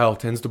lifestyle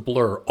tends to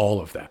blur all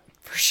of that.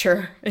 For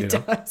sure. It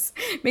does.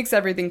 Makes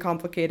everything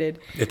complicated.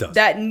 It does.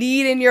 That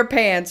need in your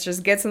pants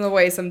just gets in the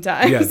way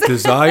sometimes. Yeah,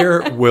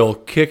 desire will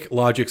kick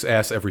logic's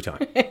ass every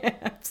time.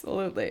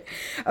 Absolutely.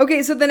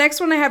 Okay, so the next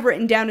one I have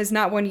written down is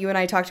not one you and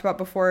I talked about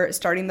before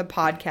starting the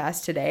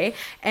podcast today,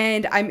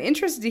 and I'm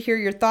interested to hear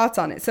your thoughts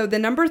on it. So the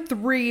number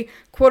 3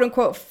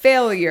 quote-unquote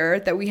failure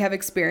that we have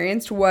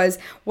experienced was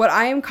what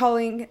I am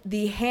calling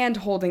the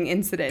hand-holding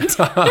incident.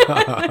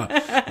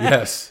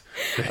 Yes.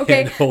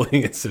 Okay,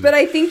 Hand-holding incident. but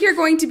I think you're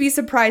going to be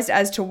surprised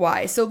as to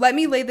why. So let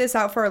me lay this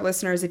out for our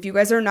listeners if you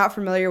guys are not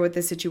familiar with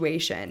this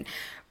situation.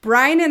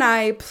 Brian and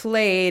I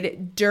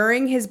played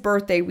during his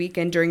birthday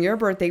weekend, during your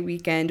birthday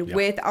weekend,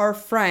 with our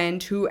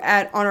friend who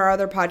on our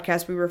other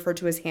podcast we refer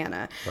to as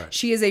Hannah. Right.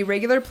 She is a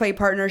regular play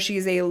partner. She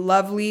is a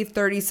lovely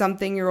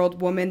 30-something-year-old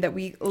woman that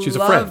we She's a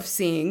love friend.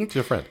 seeing. She's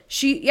a friend.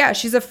 She's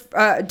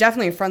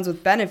definitely a friends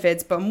with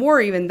benefits, but more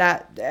even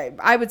that,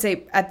 I would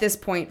say at this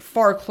point,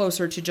 far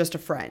closer to just a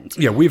friend.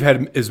 Yeah, we've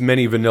had as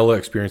many vanilla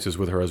experiences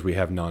with her as we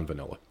have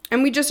non-vanilla.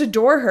 And we just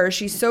adore her.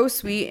 She's so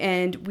sweet,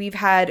 and we've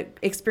had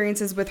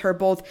experiences with her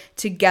both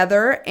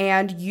together,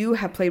 and you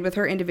have played with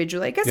her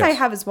individually. I guess Yes. I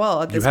have as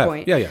well at this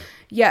point. Yeah.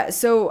 Yeah,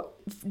 so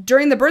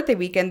during the birthday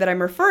weekend that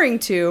I'm referring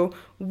to,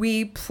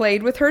 we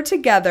played with her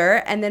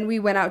together, and then we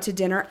went out to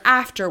dinner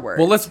afterwards.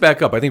 Well, let's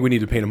back up. I think we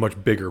need to paint a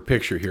much bigger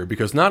picture here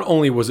because not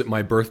only was it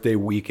my birthday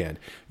weekend,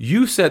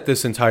 you set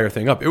this entire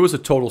thing up. It was a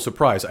total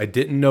surprise. I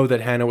didn't know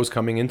that Hannah was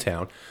coming in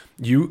town.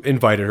 You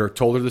invited her,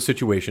 told her the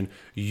situation.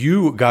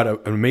 You got an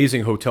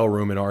amazing hotel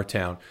room in our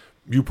town.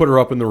 You put her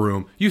up in the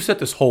room. You set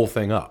this whole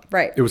thing up.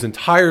 Right. It was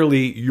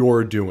entirely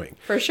your doing.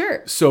 For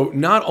sure. So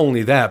not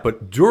only that,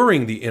 but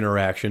during the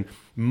interaction,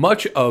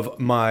 much of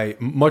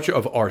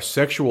our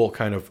sexual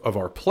kind of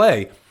our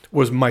play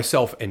was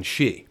myself and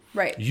she.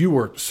 Right. You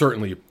were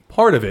certainly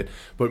part of it,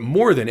 but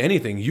more than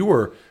anything, you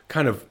were a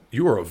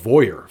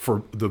voyeur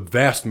for the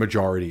vast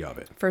majority of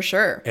it. For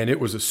sure. And it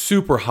was a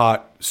super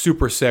hot,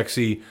 super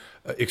sexy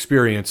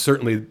experience.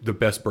 Certainly the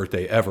best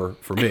birthday ever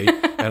for me.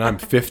 And I'm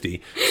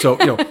 50. So,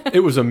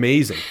 it was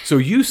amazing. So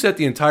you set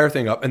the entire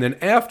thing up. And then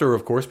after,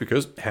 of course,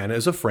 because Hannah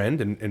is a friend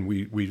and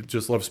we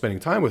just love spending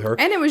time with her.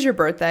 And it was your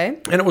birthday.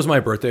 And it was my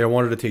birthday. I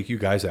wanted to take you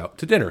guys out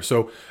to dinner.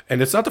 So,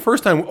 and it's not the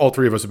first time all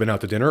three of us have been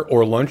out to dinner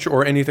or lunch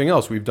or anything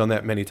else. We've done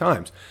that many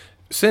times.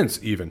 Since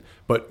even,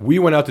 but we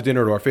went out to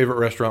dinner to our favorite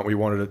restaurant. We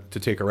wanted to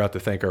take her out to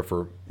thank her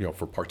for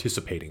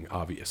participating,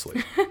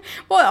 obviously.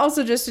 Well,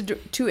 also just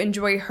to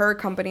enjoy her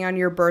company on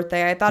your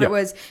birthday. I thought it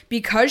was,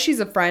 because she's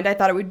a friend, I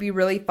thought it would be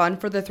really fun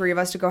for the three of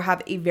us to go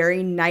have a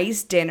very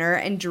nice dinner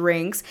and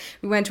drinks.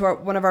 We went to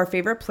one of our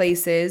favorite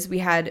places. We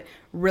had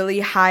really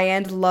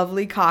high-end,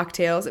 lovely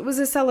cocktails. It was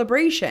a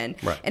celebration,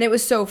 and it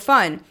was so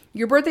fun.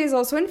 Your birthday is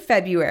also in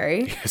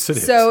February. Yes, it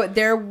is. So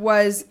there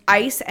was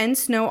ice and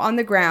snow on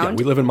the ground.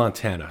 Yeah, we live in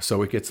Montana,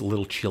 so it gets a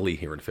little chilly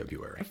here in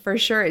February. For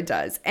sure it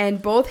does.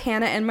 And both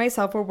Hannah and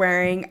myself were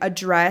wearing a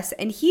dress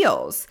and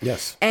heels.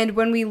 Yes. And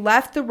when we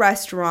left the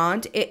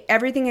restaurant,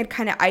 everything had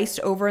kind of iced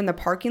over in the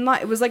parking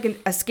lot. It was like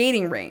a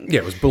skating rink.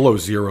 Yeah, it was below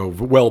zero,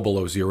 well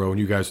below zero, and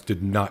you guys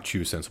did not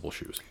choose sensible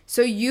shoes.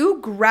 So you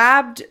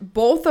grabbed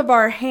both of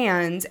our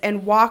hands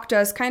and walked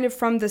us kind of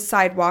from the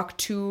sidewalk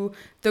to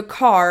the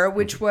car,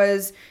 which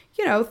was,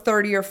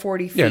 30 or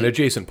 40 feet. Yeah, an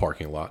adjacent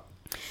parking lot.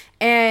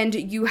 And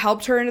you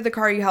helped her into the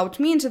car. You helped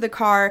me into the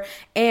car.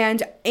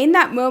 And in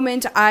that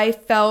moment, I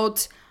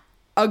felt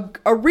a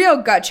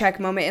real gut check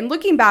moment. And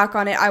looking back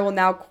on it, I will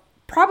now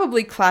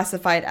probably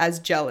classify it as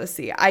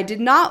jealousy. I did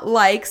not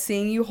like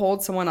seeing you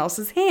hold someone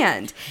else's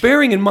hand.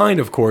 Bearing in mind,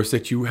 of course,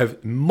 that you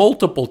have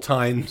multiple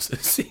times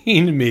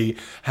seen me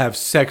have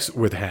sex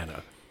with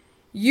Hannah.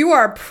 You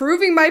are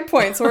proving my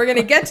point, so we're going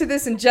to get to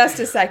this in just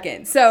a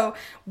second. So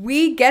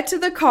we get to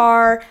the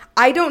car.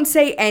 I don't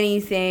say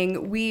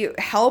anything. We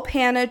help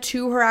Hannah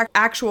to her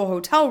actual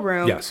hotel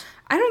room. Yes.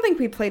 I don't think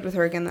we played with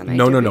her again that night.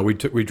 No.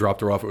 We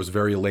dropped her off. It was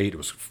very late. It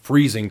was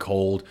freezing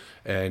cold,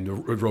 and the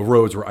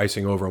roads were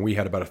icing over, and we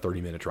had about a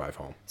 30-minute drive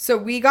home. So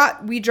we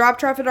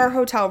dropped her off at our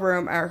hotel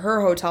room, or her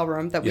hotel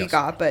room that we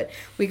got, but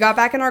we got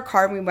back in our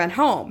car and we went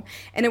home.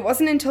 And it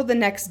wasn't until the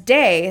next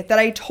day that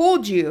I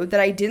told you that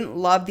I didn't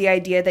love the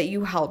idea that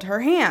you held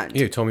her hand.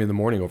 Yeah, you told me in the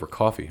morning over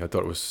coffee. I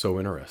thought it was so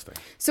interesting.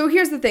 So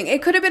here's the thing.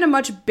 It could have been a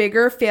much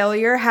bigger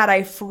failure had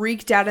I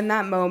freaked out in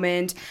that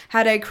moment,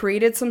 had I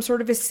created some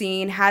sort of a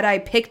scene, had I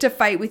picked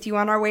a fight with you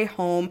on our way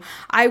home.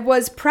 I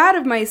was proud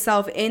of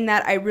myself in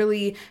that I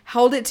really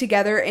held it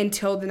together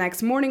until the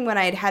next morning when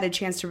I had had a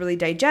chance to really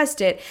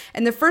digest it.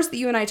 And the first that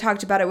you and I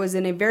talked about it was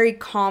in a very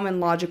calm and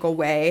logical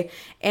way.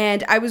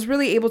 And I was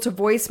really able to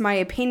voice my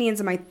opinions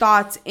and my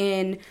thoughts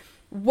in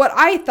what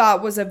I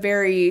thought was a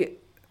very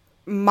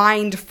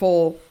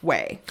mindful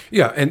way.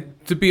 Yeah, and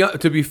to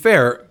be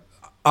fair,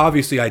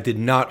 obviously I did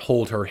not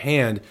hold her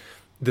hand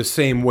the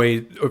same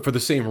way, for the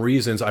same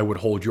reasons I would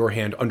hold your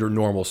hand under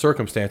normal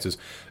circumstances.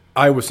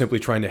 I was simply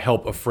trying to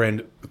help a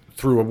friend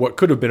through what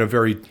could have been a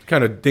very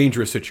kind of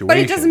dangerous situation. But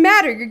it doesn't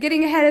matter. You're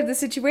getting ahead of the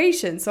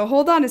situation. So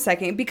hold on a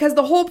second. Because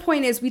the whole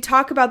point is we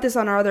talk about this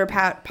on our other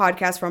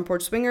podcast, Front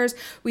Porch Swingers.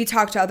 We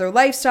talk to other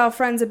lifestyle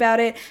friends about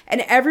it. And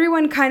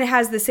everyone kind of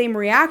has the same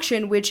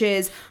reaction, which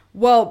is,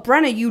 well,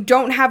 Brenna, you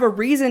don't have a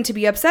reason to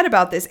be upset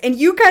about this. And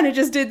you kind of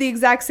just did the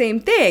exact same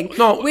thing.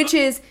 No. Which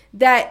is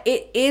that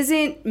it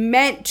isn't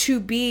meant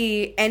to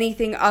be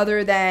anything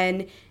other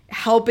than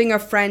helping a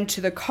friend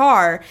to the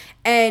car.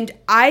 And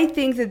I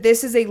think that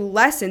this is a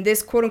lesson.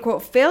 This quote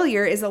unquote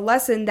failure is a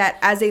lesson that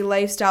as a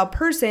lifestyle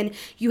person,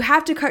 you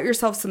have to cut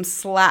yourself some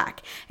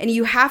slack, and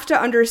you have to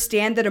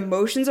understand that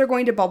emotions are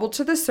going to bubble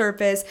to the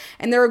surface,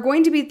 and there are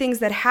going to be things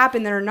that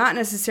happen that are not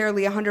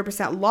necessarily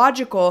 100%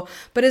 logical,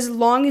 but as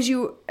long as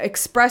you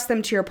express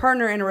them to your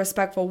partner in a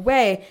respectful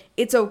way,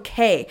 it's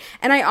okay.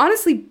 And I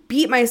honestly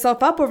beat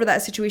myself up over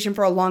that situation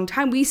for a long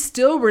time. We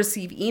still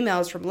receive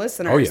emails from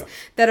listeners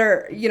that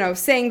are,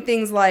 saying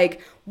things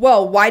like,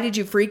 well, why did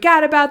you freak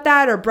out about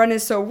that? Or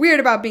Brenna's so weird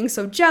about being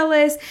so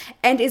jealous.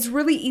 And it's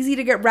really easy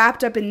to get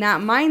wrapped up in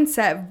that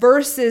mindset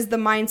versus the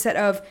mindset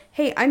of,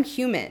 hey, I'm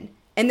human.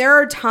 And there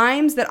are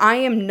times that I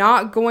am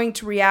not going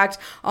to react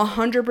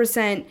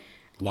 100%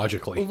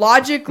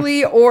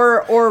 logically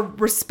or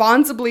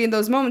responsibly in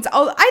those moments.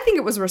 I think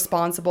it was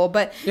responsible,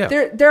 but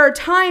there are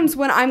times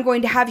when I'm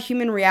going to have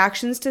human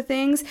reactions to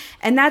things,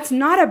 and that's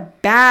not a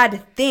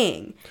bad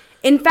thing.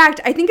 In fact,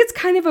 I think it's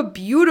kind of a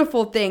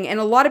beautiful thing, and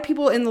a lot of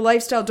people in the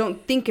lifestyle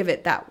don't think of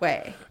it that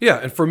way. Yeah,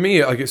 and for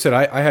me, like I said,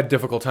 I had a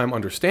difficult time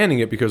understanding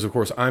it because, of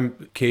course,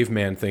 I'm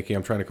caveman thinking.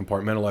 I'm trying to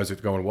compartmentalize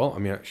it, going, well, I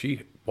mean,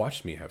 she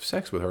watched me have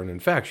sex with her, and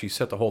in fact, she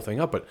set the whole thing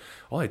up, but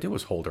all I did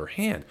was hold her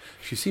hand.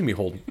 She's seen me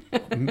hold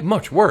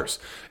much worse.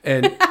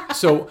 And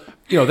so,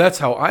 that's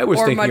how I was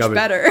thinking of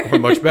it. Or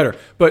much better.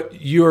 But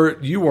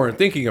you weren't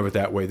thinking of it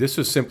that way. This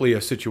was simply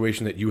a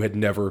situation that you had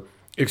never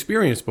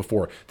experienced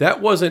before. That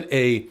wasn't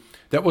a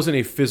that wasn't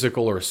a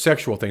physical or a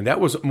sexual thing. That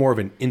was more of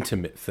an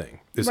intimate thing,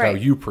 is how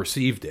Right. you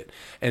perceived it.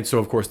 And so,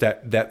 of course,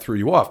 that threw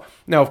you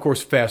off. Now, of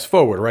course, fast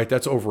forward, right?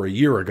 That's over a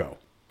year ago.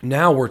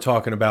 Now we're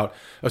talking about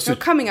So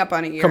coming up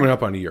on a year. coming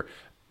up on a year.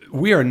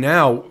 We are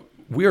now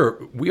we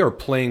are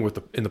playing with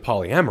in the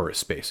polyamorous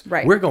space.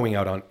 Right. We're going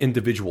out on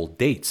individual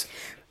dates.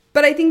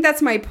 But I think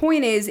that's my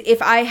point is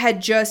if I had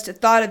just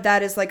thought of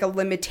that as like a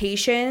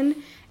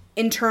limitation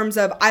in terms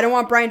of I don't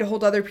want Brian to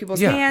hold other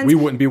people's Yeah, hands. we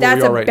wouldn't be where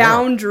we are right now. That's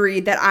a boundary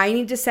that I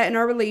need to set in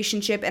our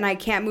relationship and I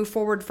can't move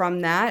forward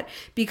from that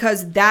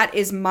because that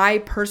is my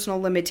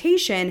personal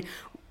limitation.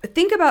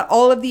 Think about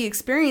all of the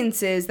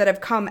experiences that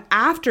have come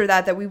after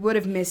that we would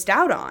have missed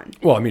out on.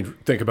 Well, I mean,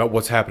 think about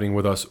what's happening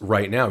with us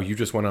right now. You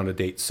just went on a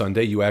date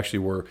Sunday. You actually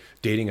were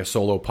dating a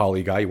solo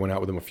poly guy. You went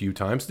out with him a few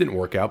times. Didn't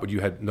work out, but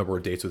you had a number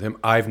of dates with him.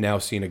 I've now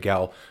seen a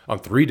gal on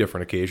 3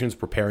 different occasions,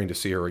 preparing to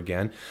see her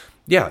again.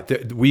 Yeah,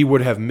 we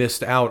would have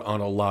missed out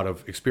on a lot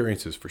of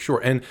experiences for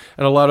sure, and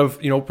a lot of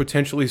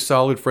potentially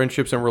solid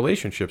friendships and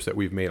relationships that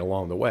we've made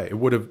along the way.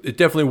 It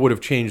definitely would have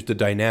changed the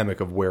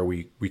dynamic of where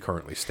we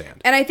currently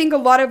stand. And I think a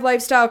lot of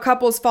lifestyle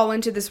couples fall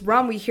into this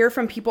realm. We hear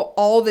from people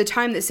all the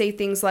time that say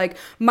things like,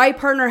 my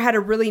partner had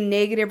a really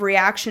negative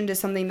reaction to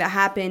something that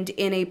happened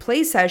in a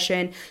play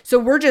session, so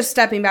we're just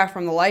stepping back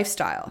from the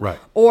lifestyle. Right.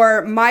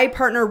 Or my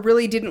partner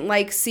really didn't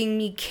like seeing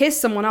me kiss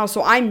someone else,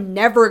 so I'm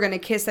never going to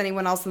kiss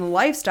anyone else in the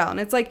lifestyle. And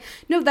it's like,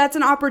 no, that's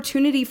an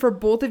opportunity for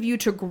both of you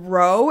to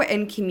grow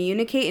and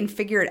communicate and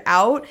figure it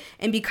out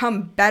and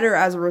become better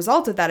as a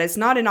result of that. It's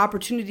not an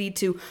opportunity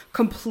to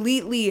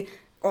completely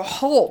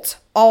halt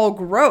all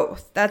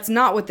growth. That's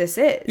not what this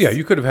is. Yeah,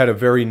 you could have had a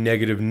very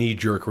negative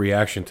knee-jerk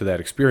reaction to that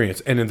experience.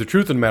 And the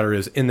truth of the matter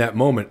is, in that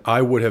moment,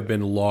 I would have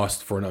been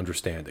lost for an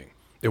understanding.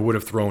 It would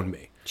have thrown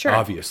me, Sure.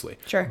 obviously.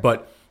 Sure.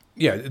 But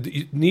yeah,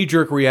 the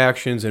knee-jerk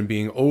reactions and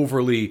being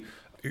overly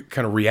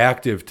kind of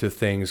reactive to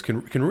things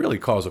can really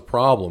cause a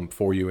problem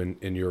for you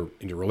in your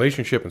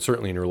relationship and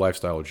certainly in your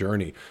lifestyle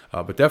journey.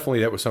 But definitely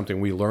that was something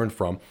we learned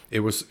from. It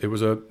was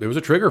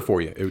a trigger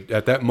for you.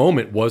 At that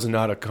moment was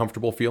not a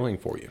comfortable feeling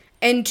for you.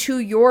 And to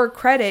your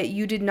credit,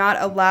 you did not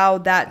allow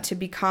that to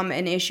become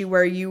an issue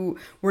where you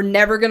were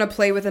never going to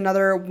play with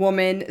another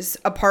woman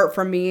apart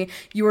from me.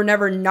 You were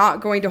never not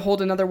going to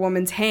hold another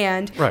woman's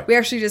hand. Right. We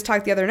actually just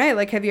talked the other night,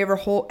 like, have you ever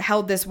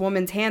held this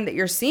woman's hand that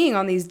you're seeing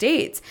on these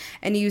dates?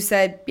 And you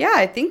said, yeah,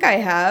 I think I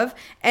have.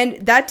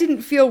 And that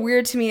didn't feel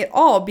weird to me at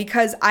all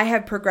because I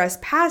have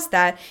progressed past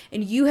that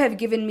and you have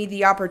given me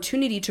the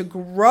opportunity to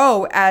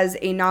grow as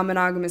a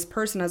non-monogamous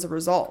person as a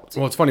result.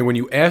 Well, it's funny, when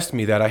you asked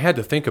me that, I had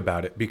to think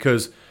about it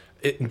because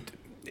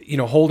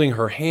holding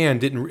her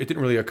hand didn't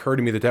really occur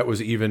to me that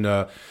was even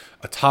a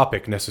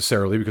topic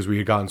necessarily because we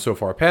had gotten so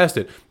far past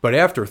it. But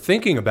after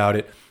thinking about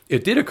it,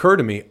 it did occur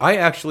to me. I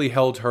actually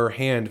held her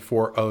hand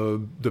for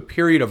the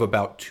period of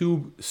about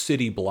 2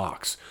 city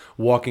blocks,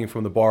 walking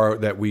from the bar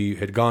that we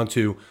had gone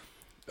to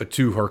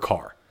her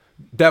car.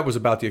 That was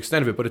about the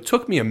extent of it, but it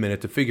took me a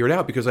minute to figure it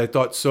out because I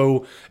thought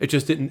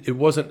it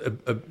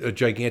wasn't a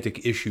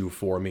gigantic issue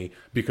for me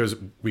because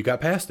we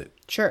got past it.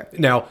 Sure.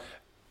 Now,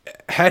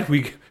 had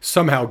we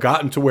somehow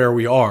gotten to where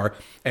we are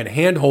and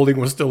hand holding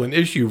was still an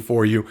issue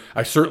for you,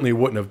 I certainly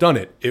wouldn't have done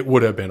it. It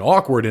would have been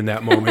awkward in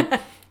that moment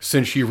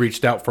since she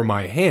reached out for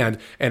my hand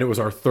and it was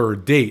our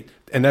 3rd date.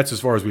 And that's as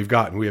far as we've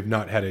gotten. We have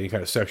not had any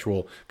kind of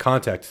sexual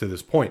contact to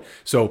this point.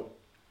 So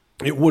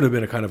it would have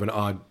been a kind of an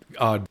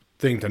odd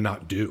thing to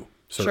not do,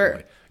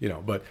 certainly.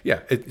 Sure. But yeah,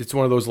 it's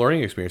one of those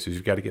learning experiences.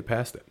 You've got to get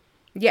past it.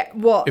 Yeah,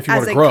 well, If you as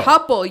wanna a grow.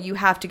 couple, you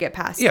have to get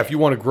past it. Yeah, if you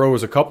want to grow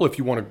as a couple, if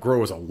you want to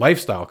grow as a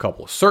lifestyle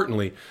couple,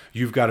 certainly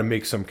you've got to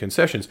make some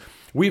concessions.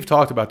 We've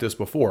talked about this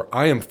before.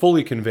 I am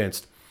fully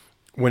convinced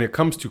when it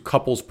comes to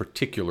couples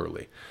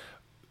particularly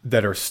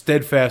that are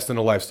steadfast in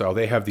the lifestyle,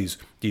 they have these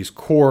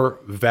core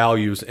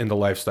values in the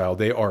lifestyle.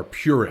 They are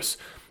purists.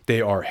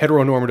 They are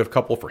heteronormative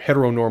couple for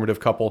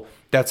heteronormative couple.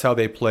 That's how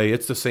they play.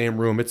 It's the same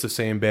room. It's the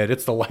same bed.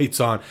 It's the lights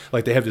on.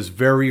 Like they have this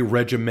very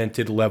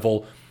regimented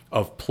level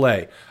of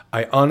play.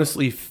 I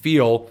honestly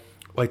feel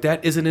like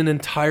that isn't an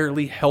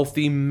entirely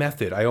healthy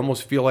method. I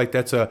almost feel like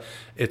it's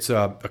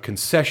a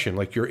concession.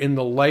 Like you're in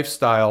the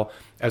lifestyle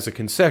as a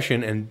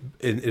concession, and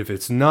if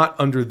it's not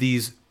under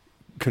these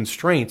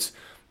constraints,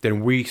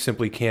 then we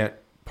simply can't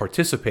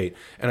participate.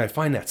 And I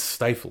find that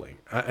stifling.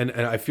 And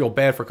I feel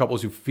bad for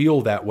couples who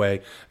feel that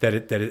way, that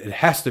it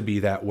has to be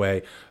that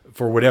way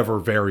for whatever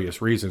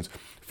various reasons.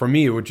 For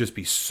me, it would just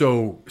be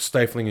so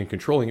stifling and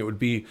controlling. It would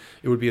be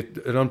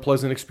an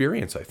unpleasant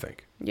experience, I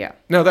think. Yeah.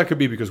 Now, that could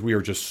be because we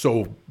are just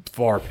so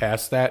far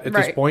past that at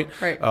this point.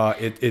 Right.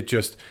 It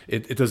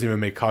doesn't even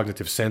make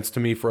cognitive sense to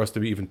me for us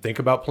to even think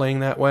about playing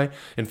that way.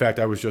 In fact,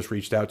 I was just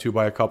reached out to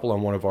by a couple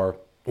on one of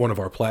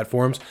our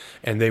platforms,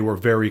 and they were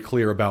very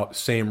clear about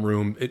same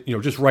room.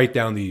 Just write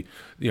down the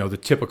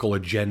typical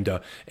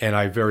agenda. And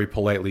I very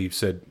politely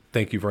said,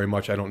 "Thank you very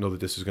much. I don't know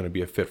that this is going to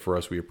be a fit for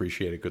us. We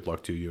appreciate it. Good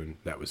luck to you." And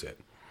that was it.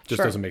 Just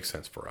Sure. doesn't make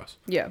sense for us.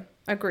 Yeah,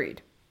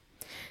 agreed.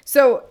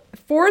 So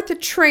fourth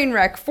and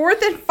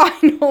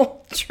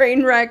final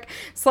train wreck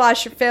 /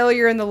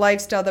 failure in the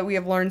lifestyle that we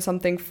have learned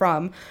something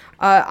from.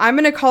 I'm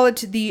going to call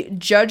it the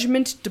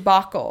judgment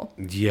debacle.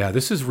 Yeah,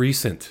 this is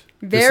recent.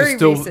 Very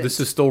recent. This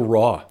is still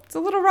raw. It's a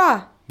little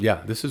raw.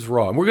 Yeah, this is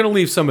raw. And we're going to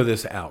leave some of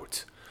this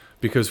out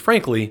because,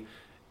 frankly,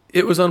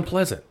 it was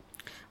unpleasant.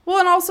 Well,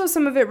 and also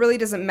some of it really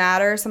doesn't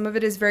matter. Some of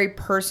it is very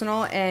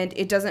personal and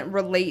it doesn't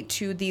relate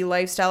to the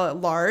lifestyle at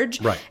large.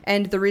 Right.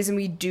 And the reason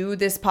we do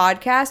this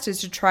podcast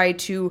is to try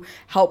to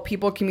help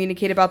people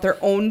communicate about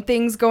their own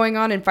things going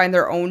on and find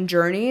their own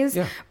journeys.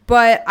 Yeah.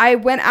 But I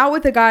went out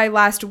with a guy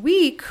last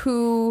week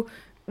who,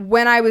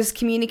 when I was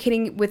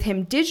communicating with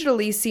him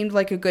digitally, seemed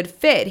like a good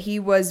fit. He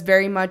was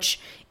very much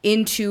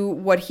into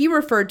what he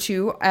referred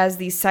to as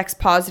the sex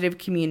positive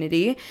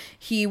community.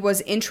 He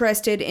was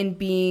interested in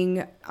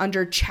being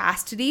under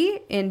chastity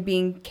and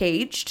being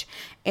caged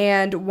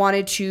and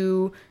wanted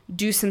to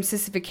do some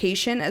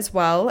sissification as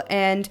well.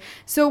 And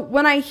so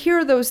when I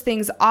hear those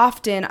things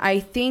often, I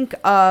think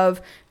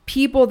of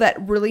people that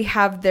really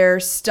have their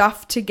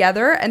stuff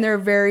together and they're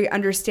very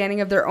understanding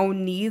of their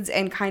own needs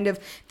and kind of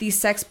the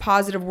sex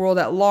positive world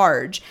at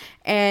large.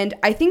 And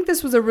I think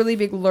this was a really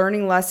big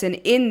learning lesson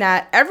in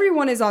that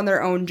everyone is on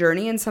their own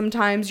journey and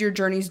sometimes your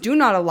journeys do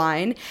not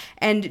align.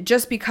 And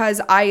just because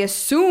I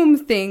assume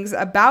things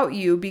about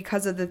you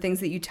because of the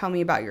things that you tell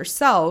me about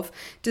yourself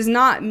does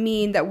not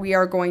mean that we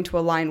are going to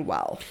align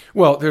well.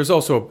 Well, there's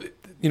also,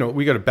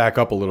 we got to back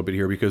up a little bit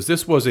here because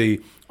this was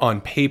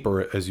on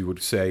paper, as you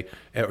would say,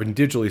 and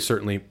digitally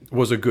certainly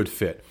was a good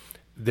fit.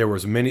 There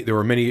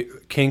were many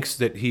kinks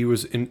that he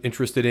was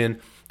interested in,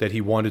 that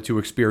he wanted to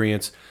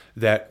experience,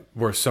 that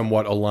were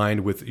somewhat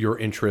aligned with your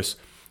interests.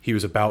 He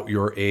was about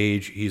your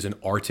age. He's an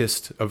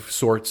artist of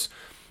sorts.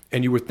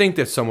 And you would think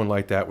that someone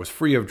like that was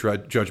free of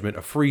judgment,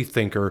 a free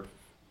thinker,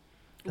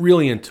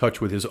 really in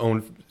touch with his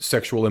own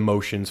sexual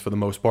emotions for the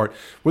most part,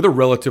 with a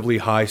relatively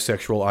high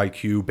sexual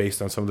IQ based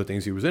on some of the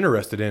things he was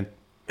interested in.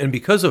 And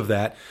because of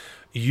that,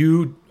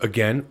 you,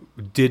 again,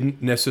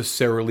 didn't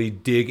necessarily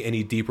dig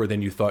any deeper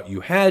than you thought you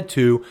had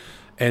to,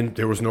 and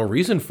there was no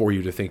reason for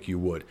you to think you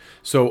would.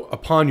 So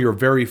upon your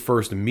very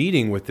first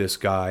meeting with this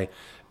guy,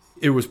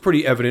 it was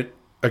pretty evident,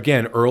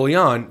 again, early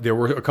on, there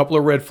were a couple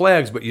of red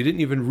flags, but you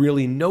didn't even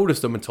really notice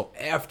them until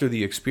after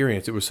the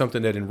experience. It was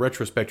something that in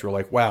retrospect, you're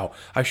like, wow,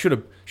 I should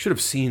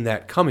have seen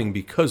that coming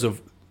because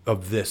of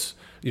this,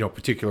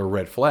 particular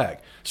red flag.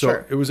 So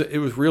Sure. It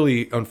was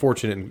really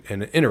unfortunate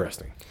and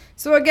interesting.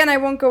 So again, I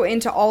won't go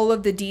into all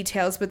of the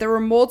details, but there were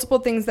multiple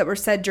things that were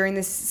said during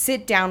this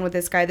sit down with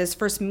this guy, this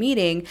first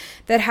meeting,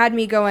 that had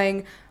me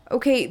going,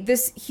 okay,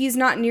 he's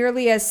not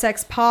nearly as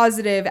sex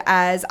positive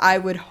as I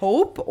would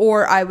hope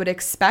or I would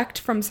expect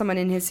from someone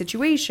in his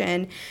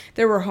situation.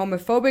 There were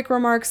homophobic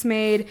remarks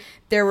made.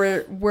 There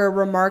were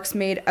remarks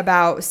made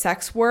about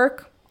sex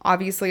work.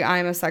 Obviously,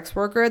 I'm a sex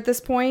worker at this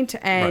point,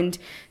 and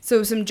Right.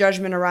 So some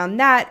judgment around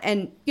that.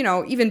 And,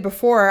 even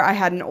before I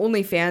had an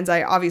OnlyFans,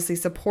 I obviously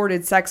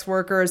supported sex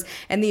workers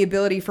and the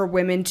ability for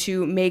women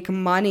to make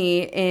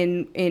money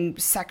in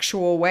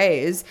sexual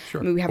ways.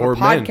 Sure. I mean, we have Or a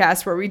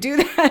podcast where we do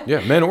that.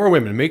 Yeah, men or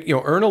women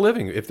earn a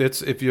living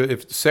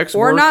if sex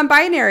Or work,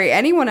 non-binary,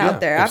 anyone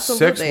out there, if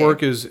absolutely. sex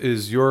work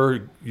is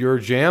your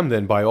jam,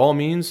 then by all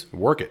means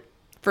work it.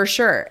 For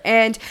sure.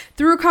 And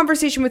through a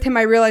conversation with him,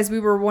 I realized we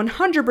were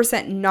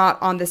 100%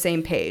 not on the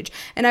same page.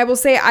 And I will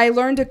say I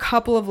learned a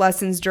couple of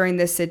lessons during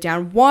this sit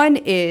down. One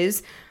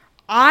is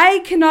I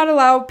cannot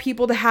allow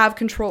people to have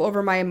control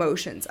over my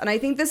emotions. And I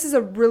think this is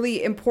a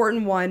really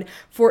important one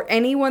for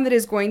anyone that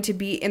is going to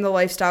be in the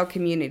lifestyle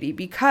community,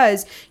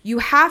 because you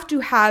have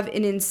to have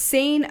an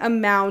insane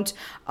amount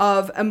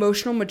of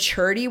emotional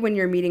maturity when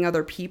you're meeting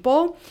other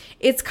people.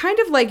 It's kind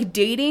of like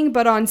dating,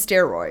 but on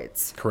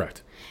steroids.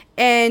 Correct.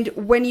 And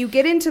when you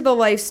get into the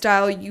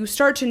lifestyle, you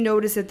start to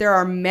notice that there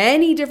are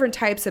many different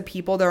types of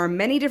people. There are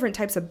many different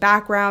types of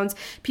backgrounds,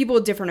 people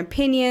with different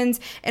opinions.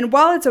 And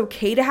while it's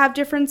okay to have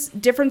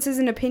differences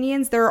in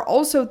opinions, there are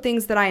also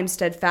things that I am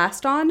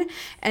steadfast on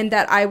and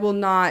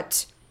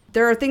that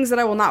there are things that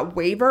I will not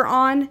waver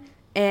on.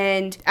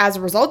 And as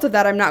a result of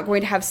that, I'm not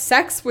going to have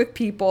sex with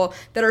people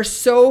that are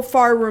so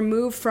far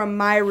removed from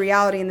my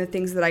reality and the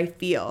things that I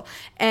feel.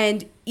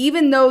 And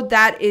even though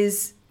that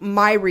is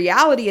my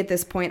reality at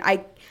this point,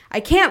 I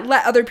can't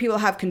let other people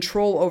have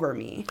control over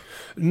me.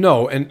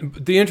 No, and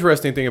the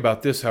interesting thing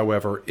about this,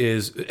 however,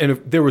 is, and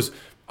if there was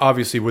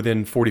obviously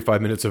within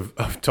 45 minutes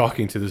of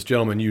talking to this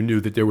gentleman, you knew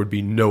that there would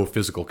be no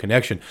physical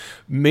connection,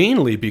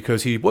 mainly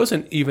because he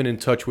wasn't even in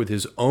touch with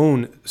his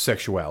own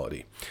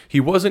sexuality. He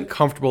wasn't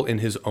comfortable in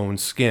his own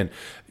skin.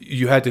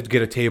 You had to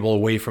get a table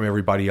away from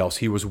everybody else.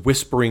 He was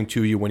whispering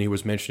to you when he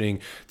was mentioning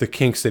the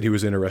kinks that he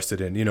was interested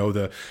in,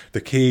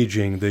 the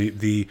caging,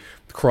 the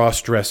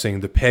cross-dressing,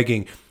 the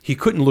pegging. He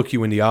couldn't look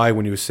you in the eye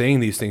when he was saying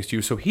these things to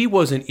you, so he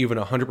wasn't even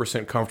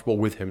 100% comfortable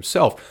with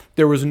himself.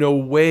 There was no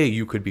way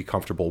you could be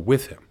comfortable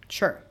with him.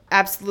 Sure.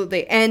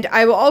 Absolutely. And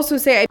I will also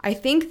say, I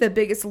think the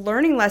biggest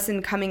learning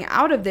lesson coming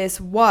out of this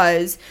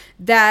was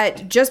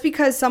that just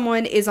because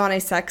someone is on a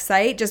sex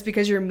site, just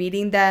because you're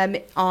meeting them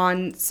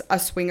on a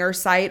swinger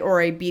site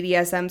or a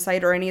BDSM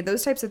site or any of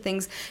those types of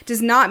things,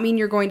 does not mean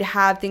you're going to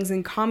have things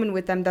in common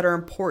with them that are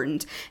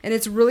important. And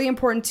it's really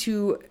important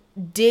to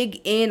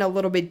dig in a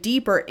little bit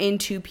deeper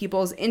into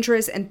people's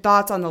interests and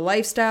thoughts on the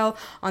lifestyle,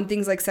 on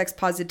things like sex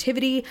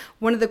positivity.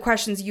 One of the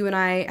questions you and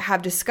I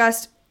have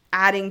discussed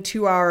adding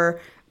to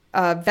our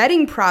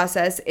vetting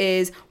process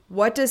is,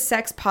 what does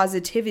sex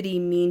positivity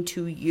mean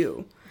to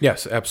you?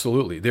 Yes,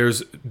 absolutely.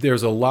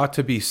 There's a lot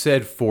to be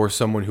said for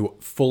someone who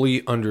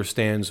fully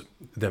understands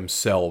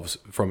themselves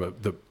from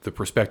the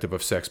perspective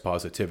of sex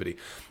positivity.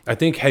 I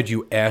think had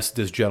you asked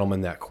this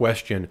gentleman that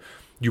question,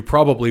 you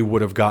probably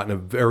would have gotten a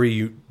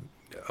very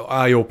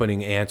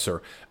eye-opening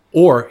answer.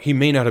 Or he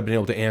may not have been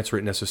able to answer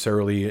it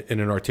necessarily in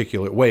an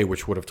articulate way,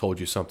 which would have told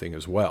you something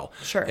as well.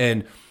 Sure.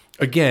 And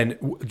again,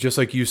 just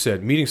like you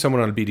said, meeting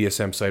someone on a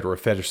BDSM site or a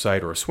fetish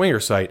site or a swinger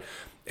site,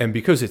 and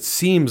because it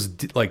seems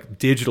like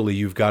digitally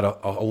you've got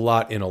a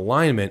lot in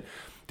alignment,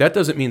 that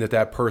doesn't mean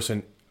that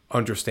person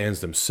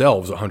understands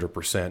themselves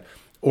 100%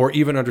 or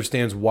even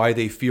understands why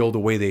they feel the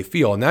way they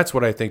feel. And that's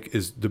what I think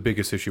is the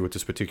biggest issue with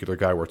this particular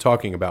guy we're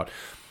talking about.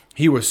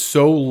 He was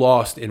so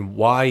lost in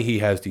why he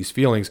has these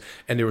feelings,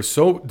 and there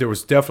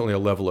was definitely a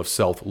level of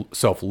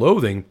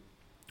self-loathing,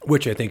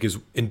 which I think is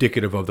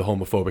indicative of the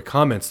homophobic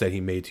comments that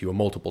he made to you on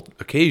multiple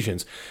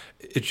occasions.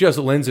 It just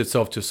lends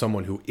itself to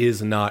someone who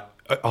is not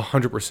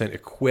 100%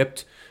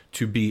 equipped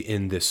to be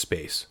in this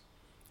space.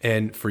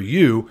 And for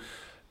you,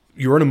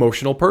 you're an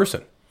emotional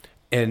person,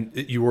 and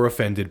you were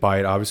offended by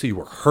it. Obviously, you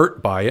were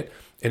hurt by it,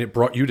 and it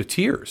brought you to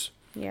tears.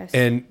 Yes.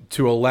 And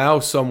to allow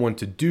someone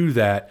to do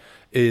that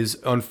is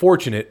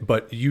unfortunate,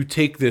 but you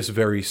take this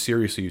very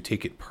seriously. You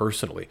take it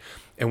personally.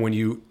 And when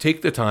you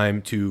take the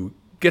time to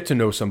get to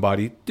know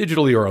somebody,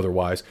 digitally or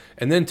otherwise,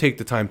 and then take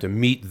the time to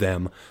meet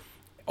them,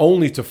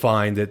 only to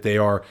find that they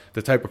are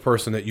the type of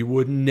person that you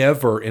would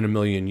never in a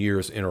million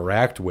years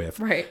interact with,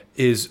 right,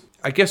 is,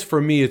 I guess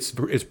for me, it's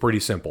pretty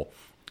simple.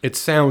 It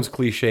sounds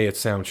cliche, it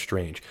sounds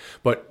strange,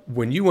 but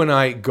when you and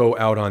I go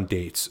out on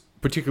dates,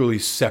 particularly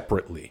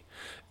separately,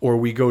 or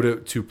we go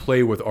to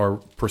play with our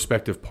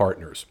prospective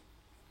partners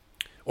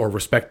or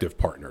respective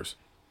partners,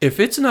 if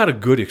it's not a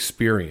good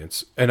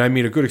experience, and I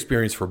mean a good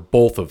experience for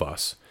both of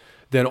us,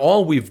 then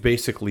all we've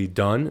basically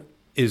done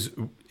is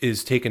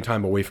taken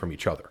time away from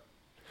each other.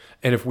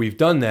 And if we've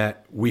done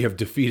that, we have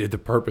defeated the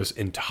purpose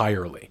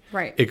entirely.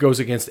 Right. It goes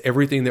against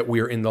everything that we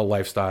are in the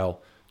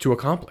lifestyle to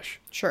accomplish.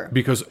 Sure.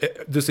 Because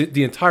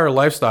the entire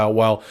lifestyle,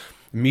 while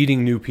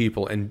meeting new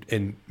people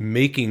and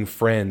making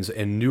friends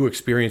and new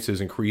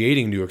experiences and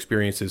creating new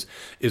experiences,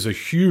 is a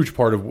huge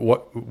part of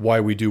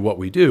why we do what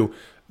we do.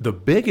 The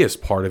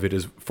biggest part of it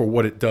is for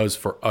what it does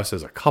for us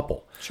as a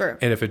couple. Sure.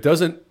 And if it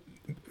doesn't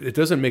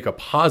make a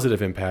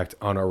positive impact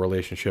on our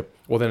relationship,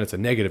 well, then it's a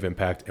negative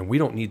impact, and we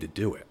don't need to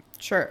do it.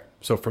 Sure.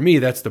 So for me,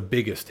 that's the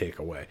biggest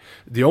takeaway.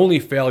 The only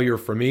failure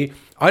for me,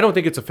 I don't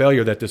think it's a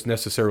failure that this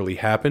necessarily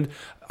happened.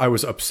 I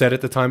was upset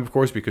at the time, of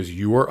course, because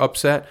you were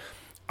upset.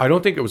 I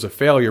don't think it was a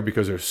failure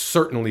because there's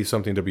certainly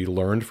something to be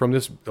learned from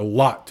this, a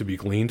lot to be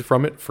gleaned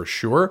from it, for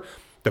sure.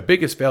 The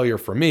biggest failure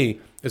for me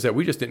is that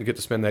we just didn't get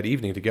to spend that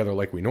evening together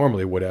like we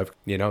normally would have.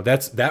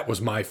 That was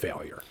my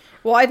failure.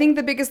 Well, I think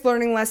the biggest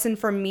learning lesson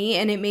for me,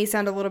 and it may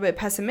sound a little bit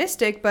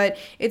pessimistic, but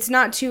it's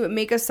not to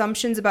make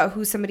assumptions about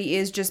who somebody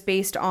is just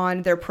based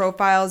on their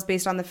profiles,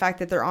 based on the fact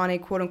that they're on a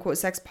quote unquote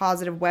sex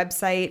positive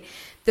website.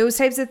 Those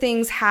types of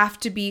things have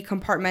to be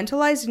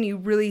compartmentalized, and you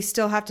really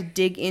still have to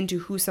dig into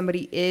who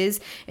somebody is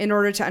in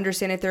order to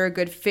understand if they're a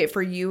good fit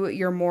for you,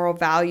 your moral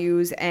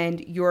values,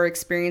 and your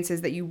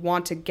experiences that you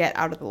want to get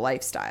out of the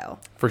lifestyle.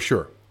 For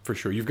sure. For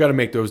sure. You've got to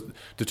make those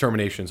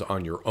determinations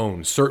on your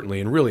own,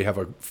 certainly, and really have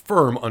a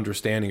firm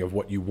understanding of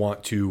what you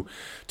want to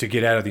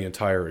get out of the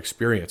entire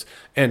experience.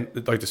 And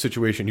like the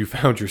situation you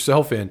found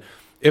yourself in,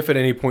 if at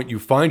any point you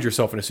find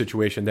yourself in a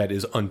situation that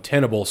is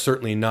untenable,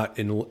 certainly not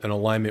in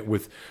alignment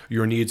with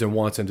your needs and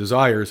wants and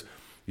desires,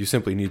 you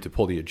simply need to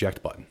pull the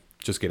eject button.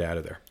 Just get out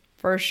of there.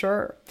 For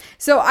sure.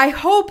 So I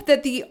hope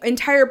that the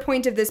entire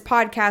point of this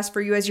podcast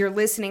for you as you're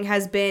listening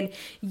has been,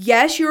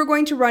 yes, you are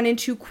going to run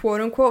into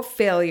quote unquote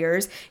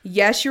failures.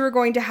 Yes, you are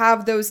going to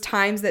have those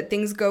times that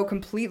things go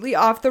completely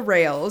off the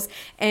rails.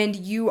 And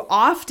you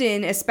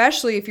often,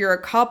 especially if you're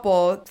a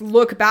couple,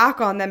 look back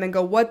on them and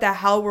go, what the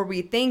hell were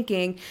we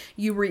thinking?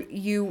 You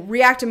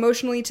react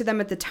emotionally to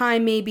them at the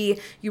time. Maybe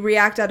you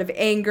react out of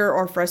anger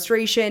or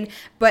frustration.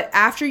 But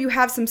after you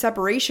have some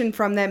separation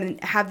from them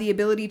and have the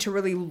ability to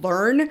really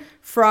learn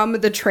from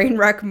the train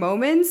wreck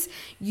moments,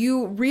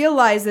 you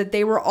realize that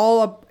they were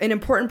all an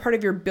important part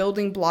of your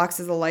building blocks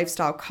as a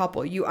lifestyle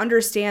couple. You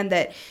understand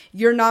that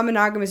your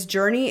non-monogamous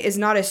journey is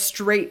not a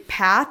straight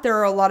path. There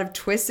are a lot of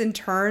twists and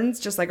turns,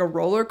 just like a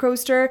roller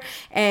coaster.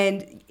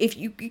 And if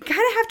you kind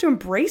of have to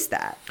embrace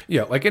that.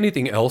 Yeah, like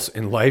anything else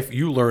in life,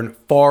 you learn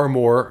far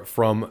more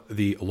from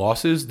the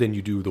losses than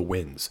you do the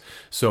wins.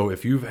 So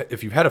if you've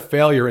had a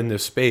failure in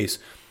this space,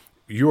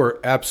 you are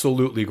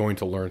absolutely going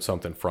to learn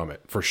something from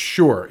it. For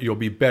sure. You'll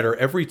be better.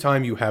 Every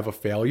time you have a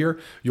failure,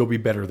 you'll be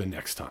better the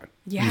next time.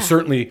 Yeah. You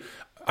certainly,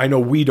 I know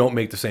we don't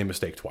make the same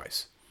mistake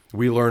twice.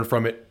 We learn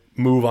from it,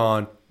 move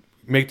on,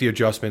 make the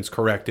adjustments,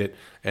 correct it,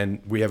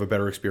 and we have a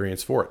better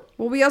experience for it.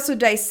 Well, we also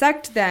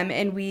dissect them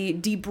and we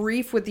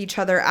debrief with each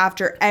other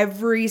after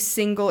every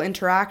single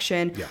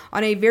interaction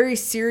on a very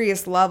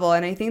serious level.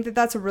 And I think that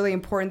that's a really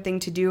important thing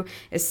to do,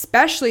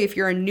 especially if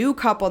you're a new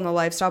couple in the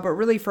lifestyle, but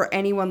really for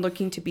anyone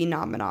looking to be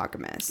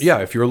non-monogamous. Yeah,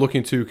 if you're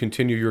looking to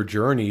continue your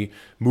journey,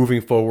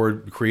 moving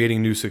forward,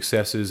 creating new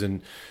successes,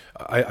 and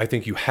I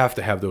think you have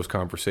to have those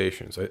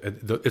conversations.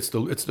 It's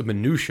the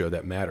minutia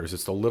that matters.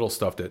 It's the little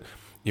stuff that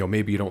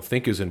maybe you don't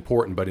think is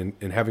important, but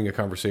in having a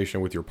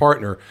conversation with your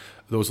partner,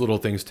 those little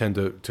things tend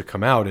to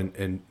come out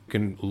and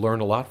can learn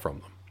a lot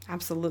from them.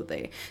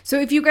 Absolutely. So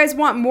if you guys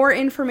want more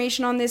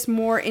information on this,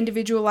 more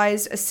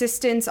individualized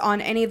assistance on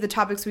any of the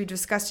topics we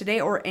discussed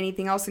today or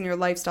anything else in your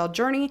lifestyle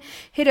journey,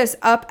 hit us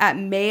up at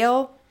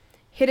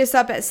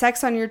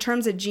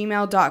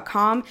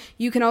sexonyourterms@gmail.com.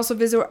 You can also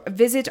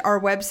visit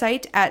our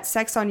website at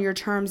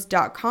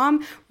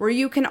sexonyourterms.com, where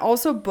you can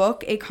also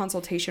book a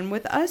consultation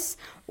with us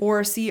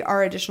or see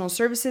our additional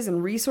services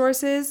and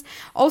resources.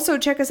 Also,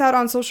 check us out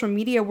on social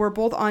media. We're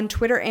both on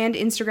Twitter and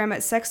Instagram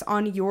at Sex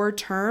on Your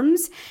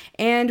Terms,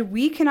 and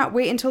we cannot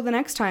wait until the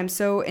next time.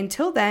 So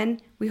until then,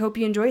 we hope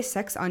you enjoy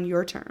Sex on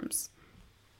Your Terms.